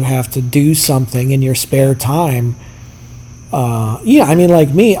life, you have to do something in your spare time. I mean,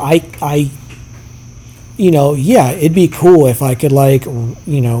 like me, I it'd be cool if I could like,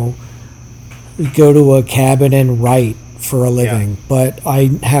 go to a cabin and write for a living, but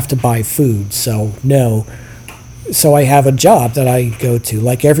I have to buy food, so no. So I have a job that I go to,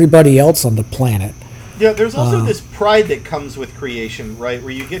 like everybody else on the planet. Yeah, there's also this pride that comes with creation, right?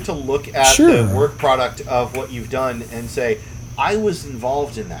 Where you get to look at the work product of what you've done and say, I was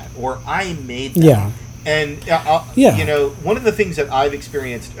involved in that, or I made that. Yeah. And, one of the things that I've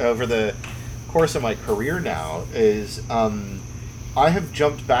experienced over the course of my career now is I have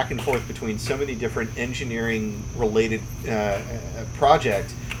jumped back and forth between so many different engineering-related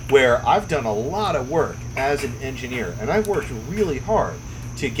projects where I've done a lot of work as an engineer, and I've worked really hard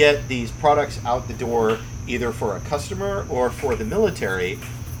to get these products out the door, either for a customer or for the military.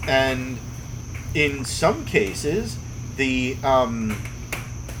 And in some cases, the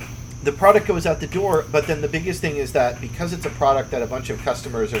product goes out the door, but then the biggest thing is that because it's a product that a bunch of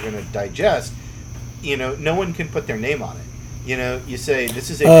customers are going to digest, no one can put their name on it. You say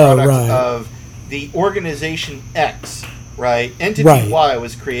this is a product of the organization X, right? Entity Y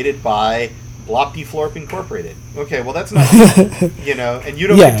was created by Bloppy Florp Incorporated. Okay, well that's not, and you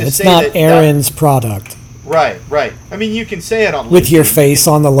don't get to say that. It's not Aaron's product. Right. I mean, you can say it on with LinkedIn. Your face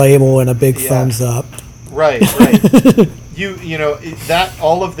on the label and a big thumbs up. Right. That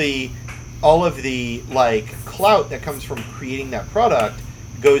all of the like clout that comes from creating that product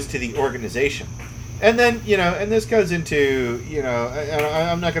goes to the organization. And then, and this goes into,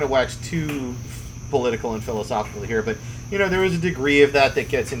 I'm not going to wax too political and philosophical here, but, there is a degree of that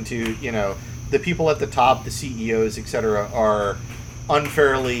gets into, the people at the top, the CEOs, et cetera, are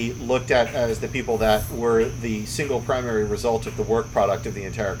unfairly looked at as the people that were the single primary result of the work product of the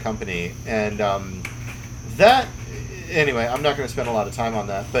entire company. And anyway, I'm not going to spend a lot of time on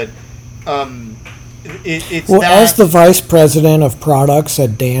that, but it's as the vice president of products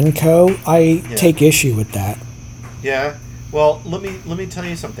at Danco, I take issue with that. Yeah. Well, let me tell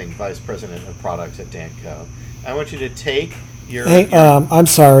you something, vice president of products at Danco. I want you to take your. Hey, I'm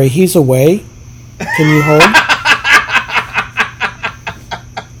sorry, he's away. Can you hold?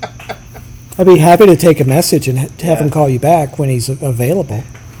 I'd be happy to take a message and have him call you back when he's available.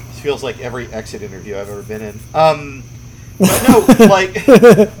 This feels like every exit interview I've ever been in. But no, like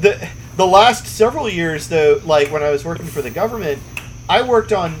the last several years, though, like when I was working for the government, I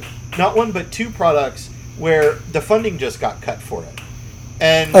worked on not one but two products where the funding just got cut for it.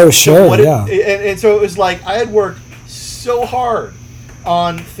 And and so it was like I had worked so hard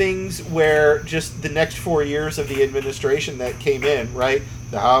on things where just the next 4 years of the administration that came in, right?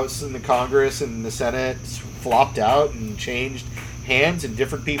 The House and the Congress and the Senate flopped out and changed hands, and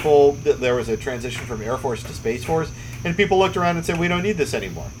different people, there was a transition from Air Force to Space Force, and people looked around and said, we don't need this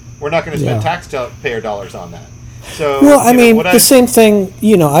anymore. We're not going to spend taxpayer dollars on that. So, the same thing,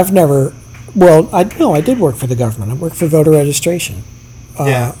 I've never, I did work for the government. I worked for voter registration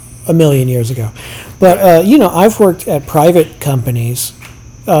a million years ago. But, I've worked at private companies,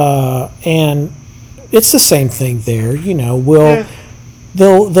 and it's the same thing there.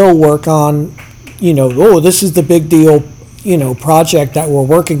 They'll work on, this is the big deal, project that we're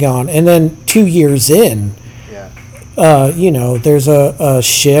working on. And then 2 years in, there's a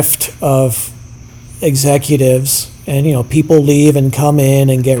shift of executives, and people leave and come in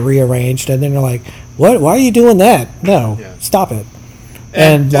and get rearranged, and then they're like, "What? Why are you doing that? No, stop it!"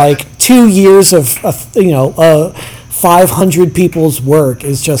 And like 2 years of 500 people's work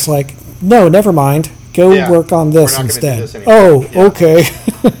is just like, no, never mind. Go work on this instead. Okay.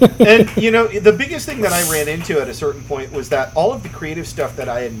 And the biggest thing that I ran into at a certain point was that all of the creative stuff that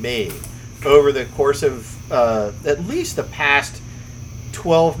I had made over the course of at least the past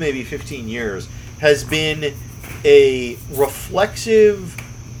 12, maybe 15 years has been a reflexive,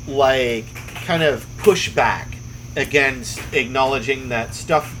 like, kind of pushback against acknowledging that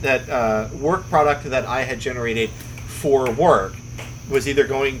stuff, that work product that I had generated for work was either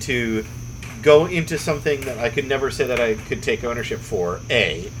going to go into something that I could never say that I could take ownership for,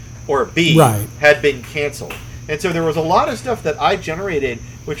 A, or B, Right. had been canceled. And so there was a lot of stuff that I generated,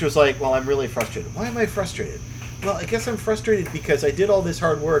 which was like, well, I'm really frustrated. Why am I frustrated? Well, I guess I'm frustrated because I did all this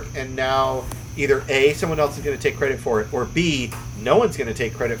hard work, and now either A, someone else is going to take credit for it, or B, no one's going to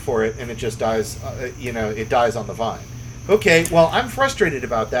take credit for it, and it just dies, it dies on the vine. Okay, well, I'm frustrated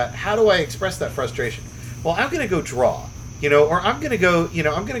about that. How do I express that frustration? Well, I'm going to go draw, or I'm going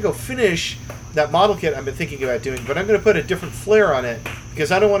to go finish that model kit I've been thinking about doing, but I'm going to put a different flair on it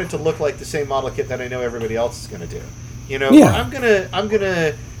because I don't want it to look like the same model kit that I know everybody else is going to do. Or I'm going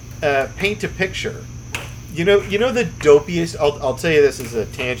to paint a picture. The dopiest. I'll tell you this as a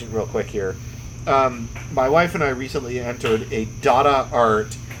tangent real quick here. My wife and I recently entered a Dada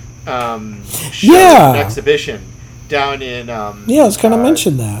art show, an exhibition down in I was going to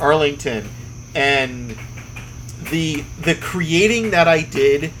mention that, Arlington, and the creating that I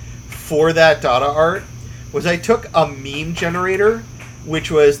did for that Dada art was I took a meme generator, which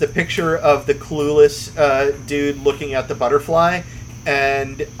was the picture of the clueless dude looking at the butterfly,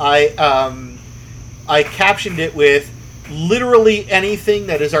 and I captioned it with literally anything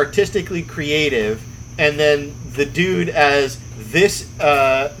that is artistically creative, and then the dude as this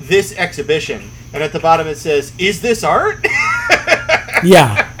exhibition, and at the bottom it says, "Is this art?"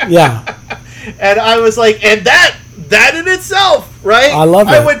 Yeah. And I was like, and that in itself, right? I love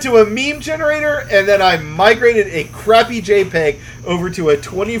it. I went to a meme generator, and then I migrated a crappy JPEG over to a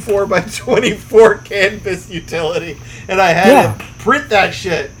 24 by 24 canvas utility, and I had to print that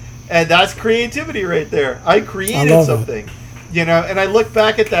shit. And that's creativity right there. I created something, and I look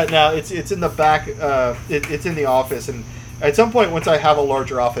back at that now. It's in the back. It's in the office, and at some point, once I have a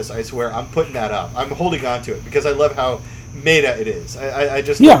larger office, I swear I'm putting that up. I'm holding on to it because I love how meta it is. I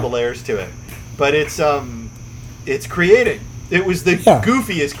just love the layers to it. But it's creating. It was the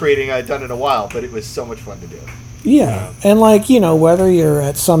goofiest creating I'd done in a while, but it was so much fun to do. Yeah, and whether you're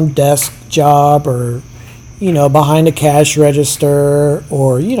at some desk job or behind a cash register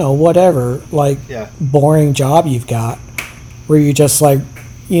or, whatever, boring job you've got where you're just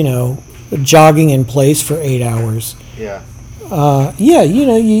jogging in place for 8 hours. Yeah.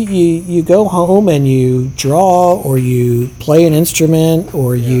 You go home and you draw or you play an instrument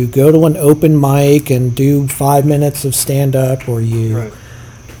or you go to an open mic and do 5 minutes of stand-up or you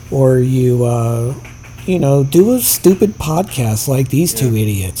do a stupid podcast like these two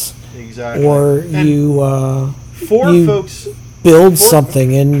idiots. Exactly. Or you folks build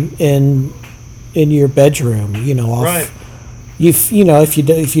something in your bedroom, right. If you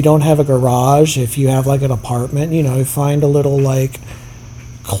don't have a garage, if you have an apartment, find a little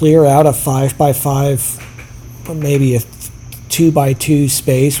clear out a 5x5, maybe a 2x2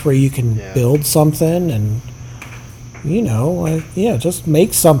 space where you can build something and just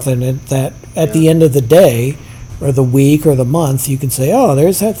make something that at the end of the day or the week or the month, you can say, oh,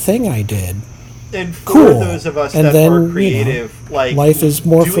 there's that thing I did. And for those of us that are creative, life is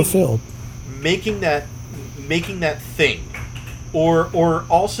more fulfilled. Making that thing, or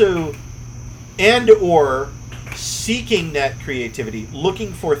also, or seeking that creativity,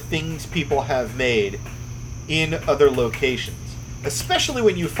 looking for things people have made in other locations, especially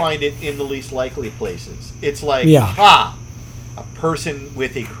when you find it in the least likely places. It's like, a person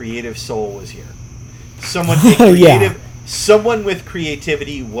with a creative soul was here. Someone with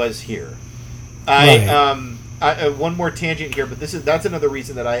creativity was here. One more tangent here, but that's another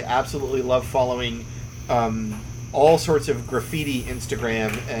reason that I absolutely love following all sorts of graffiti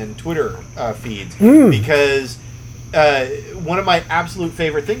Instagram and Twitter feeds, because one of my absolute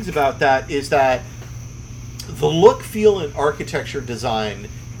favorite things about that is that the look, feel, and architecture design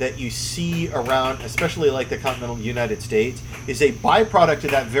that you see around, especially the continental United States, is a byproduct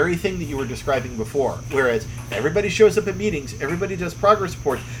of that very thing that you were describing before. Whereas everybody shows up at meetings, everybody does progress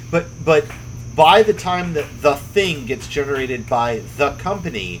reports, but by the time that the thing gets generated by the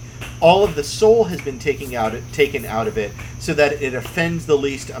company, all of the soul has been taken out of it, so that it offends the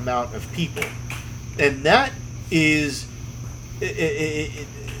least amount of people, and that is,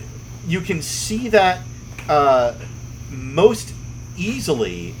 you can see that most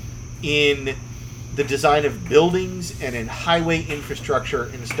easily in the design of buildings and in highway infrastructure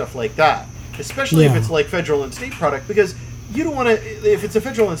and stuff like that, especially if it's federal and state product, because you don't want to, if it's a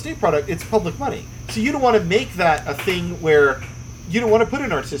federal and state product, it's public money, so you don't want to make that a thing where you don't want to put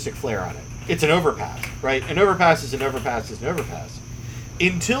an artistic flair on it. It's an overpass, right? An overpass is an overpass is an overpass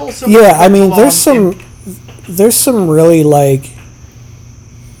until someone there's some really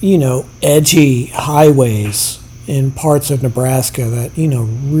edgy highways in parts of Nebraska that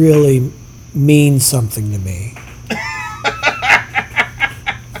really mean something to me.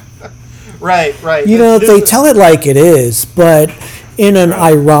 Right. You know, they tell it like it is, but in an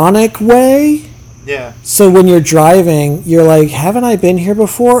ironic way. Yeah. So when you're driving, you're like, haven't I been here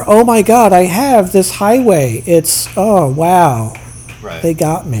before? Oh my God, I have. This highway. It's, oh, wow. Right. They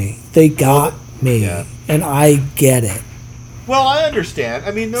got me. They got me. Yeah. And I get it. Well, I understand.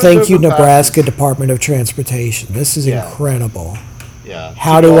 I mean, Thank you, Nebraska Department of Transportation. This is incredible. Yeah.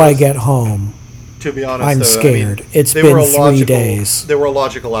 How do I get home? To be honest, I'm scared. I mean, it's been 3 days. They were a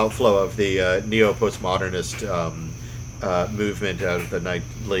logical outflow of the neo-postmodernist movement out of the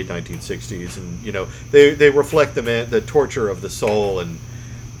late 1960s, and you know they reflect the torture of the soul, and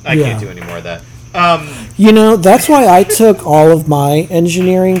I can't do any more of that. You know, that's why I took all of my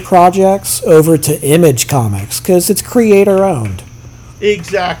engineering projects over to Image Comics, because it's creator owned.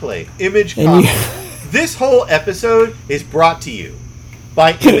 Exactly, Image Comics. This whole episode is brought to you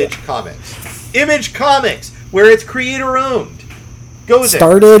by Image Comics. Image Comics, where it's creator owned. Go there.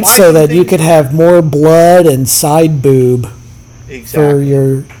 Started so that you could have more blood and side boob for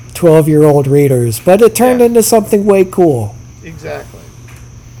your 12-year-old readers, but it turned into something way cool. Exactly.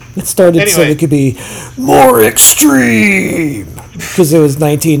 It started so it could be more extreme because it was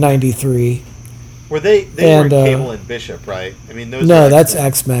 1993. Were they were Cable and Bishop, right? I mean, those. No, that's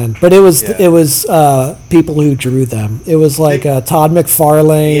X-Men, but it was people who drew them. It was like Todd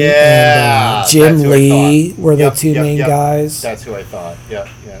McFarlane and Jim Lee were the two main guys. That's who I thought. Yeah.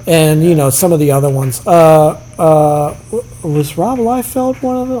 And you know some of the other ones. Was Rob Liefeld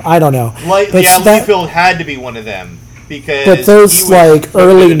one of them? I don't know. Liefeld had to be one of them because. But those like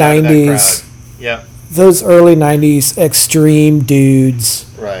early '90s. Yeah. Those early '90s extreme dudes.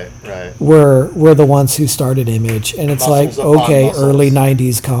 Right. Were the ones who started Image, and it's muscles like, okay, early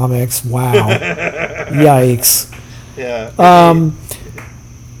 '90s comics, wow, yikes. Yeah.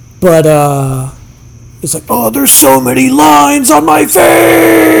 But it's like, oh, there's so many lines on my face.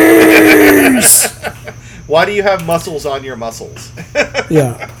 Why do you have muscles on your muscles?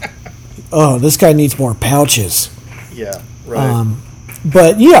 Yeah. Oh, this guy needs more pouches. Yeah. Right.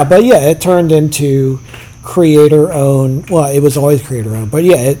 But yeah, it turned into creator-owned. Well, it was always creator-owned, but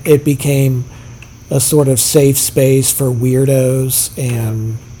yeah, it became a sort of safe space for weirdos,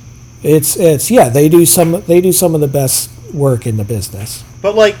 and it's they do some of the best work in the business.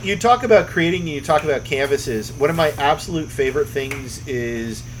 But like you talk about creating, you talk about canvases. One of my absolute favorite things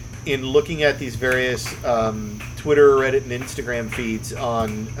is in looking at these various Twitter, Reddit, and Instagram feeds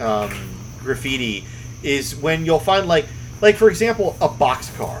on graffiti is when you'll find like for example a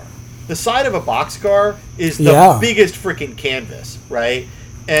boxcar. The side of a boxcar is the biggest freaking canvas, right?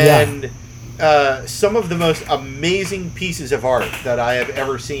 And some of the most amazing pieces of art that I have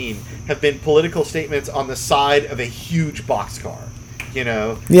ever seen have been political statements on the side of a huge boxcar. You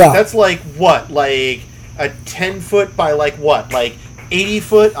know? Yeah. That's like what? Like a 10-foot by like what? Like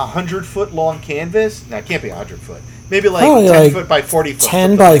 80-foot, 100-foot long canvas? No, it can't be 100-foot. Maybe like 10-foot by 40-foot.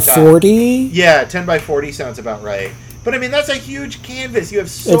 10 by 40? Yeah, 10 by 40 sounds about right. But I mean, that's a huge canvas. You have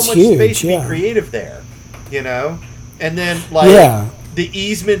so much huge, space to be creative there, you know? And then, like, the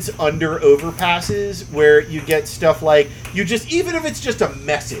easements under overpasses where you get stuff like, even if it's just a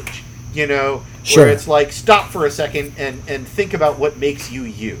message, you know, where it's like, stop for a second and think about what makes you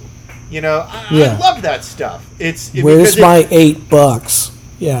you. You know, I love that stuff. Where's my $8?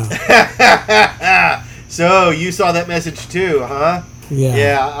 Yeah. So, you saw that message too, huh? Yeah.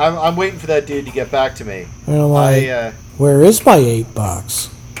 Yeah, I'm waiting for that dude to get back to me. And I'm like, where is my $8?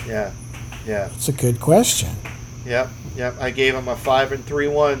 Yeah. That's a good question. Yep. I gave him a 5 and 3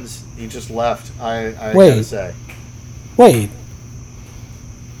 ones. He just left. I gotta say. Wait.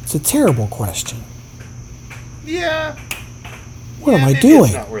 It's a terrible question. Yeah. What am I doing?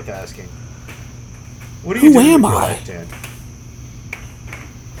 It's not worth asking. What are you doing with your life, Dan?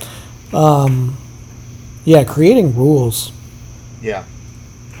 Yeah, creating rules. Yeah.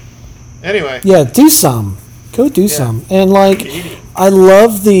 Anyway. Yeah, do some. Go do some. And like, I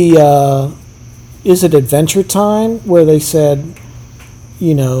love the, is it Adventure Time? Where they said,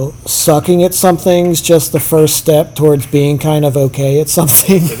 you know, sucking at something's just the first step towards being kind of okay at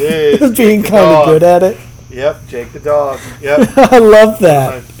something. It is. Being kind of good at it. Yep, Jake the dog. Yep. I love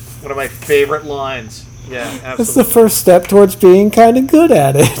that. One of my favorite lines. Yeah, absolutely. It's the first step towards being kind of good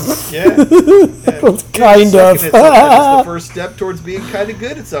at it. Yeah. Kind of. It's the first step towards being kind of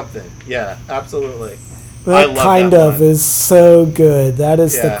good at something. Yeah, absolutely. That kind of is so good. That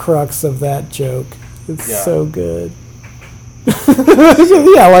is the crux of that joke. It's so good.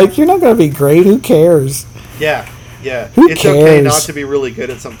 Yeah, like, you're not going to be great. Who cares? Yeah. It's cares? Okay not to be really good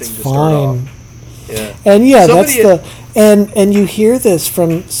at something to start off. Yeah. And and you hear this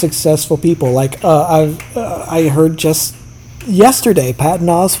from successful people. Like I heard just yesterday, Patton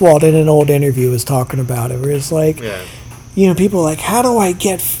Oswalt in an old interview was talking about it, where it's like, people are like, how do I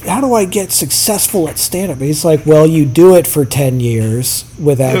get successful at stand-up? And he's like, well, you do it for 10 years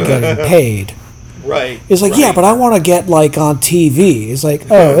without getting paid. Right. It's like, yeah, but I want to get like on TV. It's like,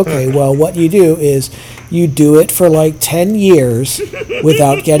 oh, okay, well, what you do is you do it for like 10 years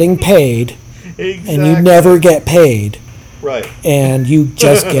without getting paid, Exactly. and you never get paid. Right. And you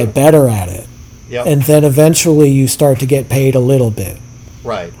just get better at it. Yep. And then eventually you start to get paid a little bit.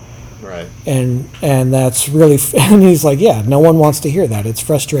 Right. Right. And that's really, and he's like, yeah, no one wants to hear that. It's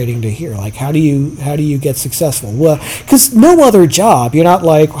frustrating to hear. Like, how do you get successful? Well, because no other job, you're not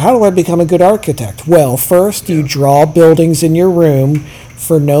like, how do I become a good architect? Well, first you draw buildings in your room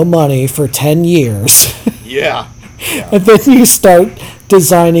for no money for 10 years. Yeah. And then you start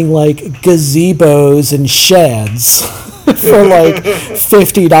designing like gazebos and sheds for like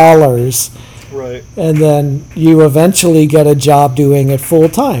 $50. Right. And then you eventually get a job doing it full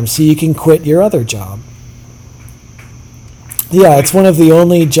time, so you can quit your other job. Yeah, it's one of the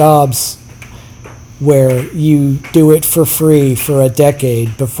only jobs where you do it for free for a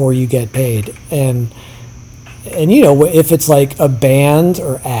decade before you get paid. And if it's like a band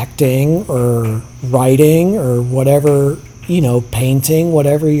or acting or writing or whatever, painting,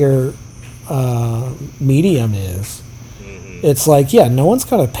 whatever your medium is, it's like, yeah, no one's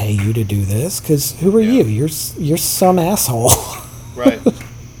going to pay you to do this because who are you? You're some asshole. Right.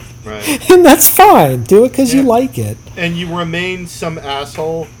 Right. And that's fine. Do it because you like it. And you remain some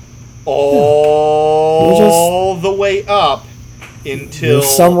asshole all the way up until... You're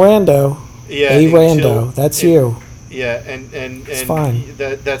some rando. Yeah. Rando. That's you. Yeah, and it's fine.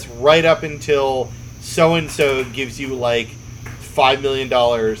 That's right up until so-and-so gives you like $5 million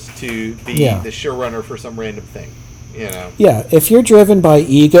to be the showrunner for some random thing. Yeah, if you're driven by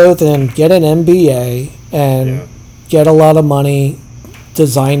ego, then get an MBA and get a lot of money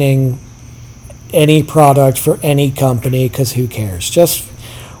designing any product for any company, because who cares? Just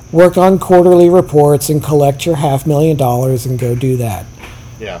work on quarterly reports and collect your $500,000 and go do that.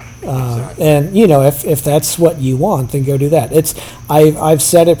 Yeah, exactly. And if that's what you want, then go do that. I've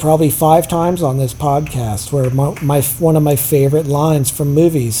said it probably 5 times on this podcast, where one of my favorite lines from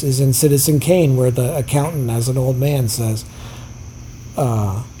movies is in Citizen Kane, where the accountant, as an old man, says,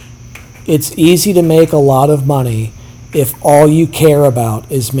 "It's easy to make a lot of money if all you care about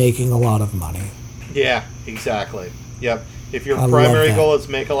is making a lot of money." Yeah, exactly. Yep. If your primary goal is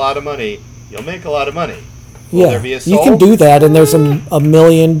make a lot of money, you'll make a lot of money. Will there be a soul? You can do that, and there's a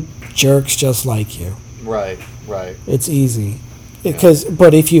million jerks just like you. Right, right. It's easy.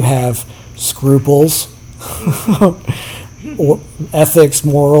 But if you have scruples, or ethics,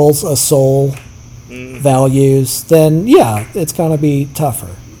 morals, a soul, values, then it's going to be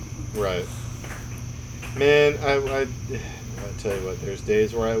tougher. Right. Man, I tell you what, there's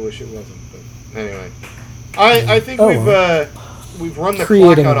days where I wish it wasn't. But anyway, I think we've run the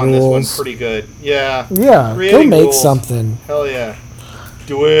clock out on this one pretty good. Yeah. Yeah. Go make something. Hell yeah.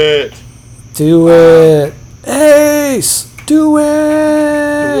 Do it. Do it. Ace. Do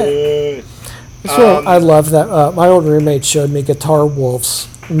it. So I love that. My old roommate showed me Guitar Wolf's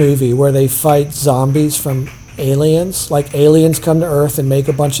movie where they fight zombies from aliens. Like aliens come to Earth and make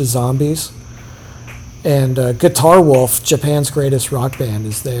a bunch of zombies. And Guitar Wolf, Japan's greatest rock band,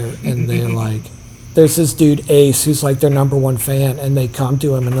 is there. And they're like... There's this dude, Ace, who's like their number one fan, and they come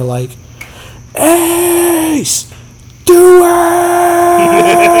to him and they're like, Ace, do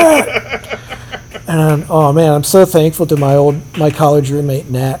it! And oh man, I'm so thankful to my college roommate,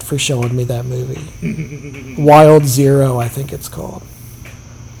 Nat, for showing me that movie. Wild Zero, I think it's called.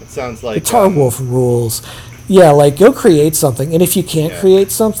 It sounds like... Guitar Wolf rules. Yeah, like, go create something. And if you can't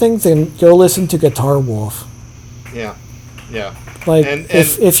create something, then go listen to Guitar Wolf. Yeah, yeah. Like,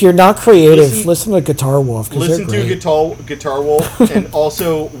 if you're not creative, listen to Guitar Wolf. Listen to Guitar Wolf and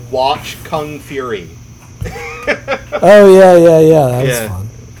also watch Kung Fury. Oh, yeah. That was fun.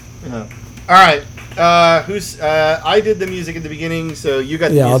 All right. I did the music at the beginning, so you got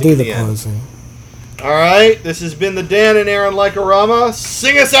the music I'll do at the end. closing. All right. This has been the Dan and Aaron Like-O-Rama.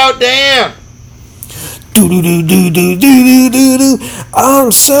 Sing us out, Dan! Do do do do do do do do.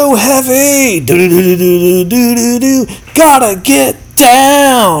 I'm so heavy. Do do do do do do do. Gotta get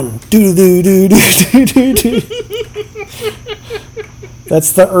down. Do do do do do do.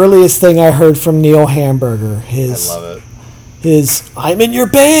 That's the earliest thing I heard from Neil Hamburger. I love it. His "I'm in your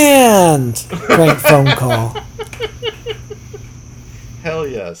band" prank phone call. Hell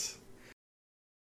yes.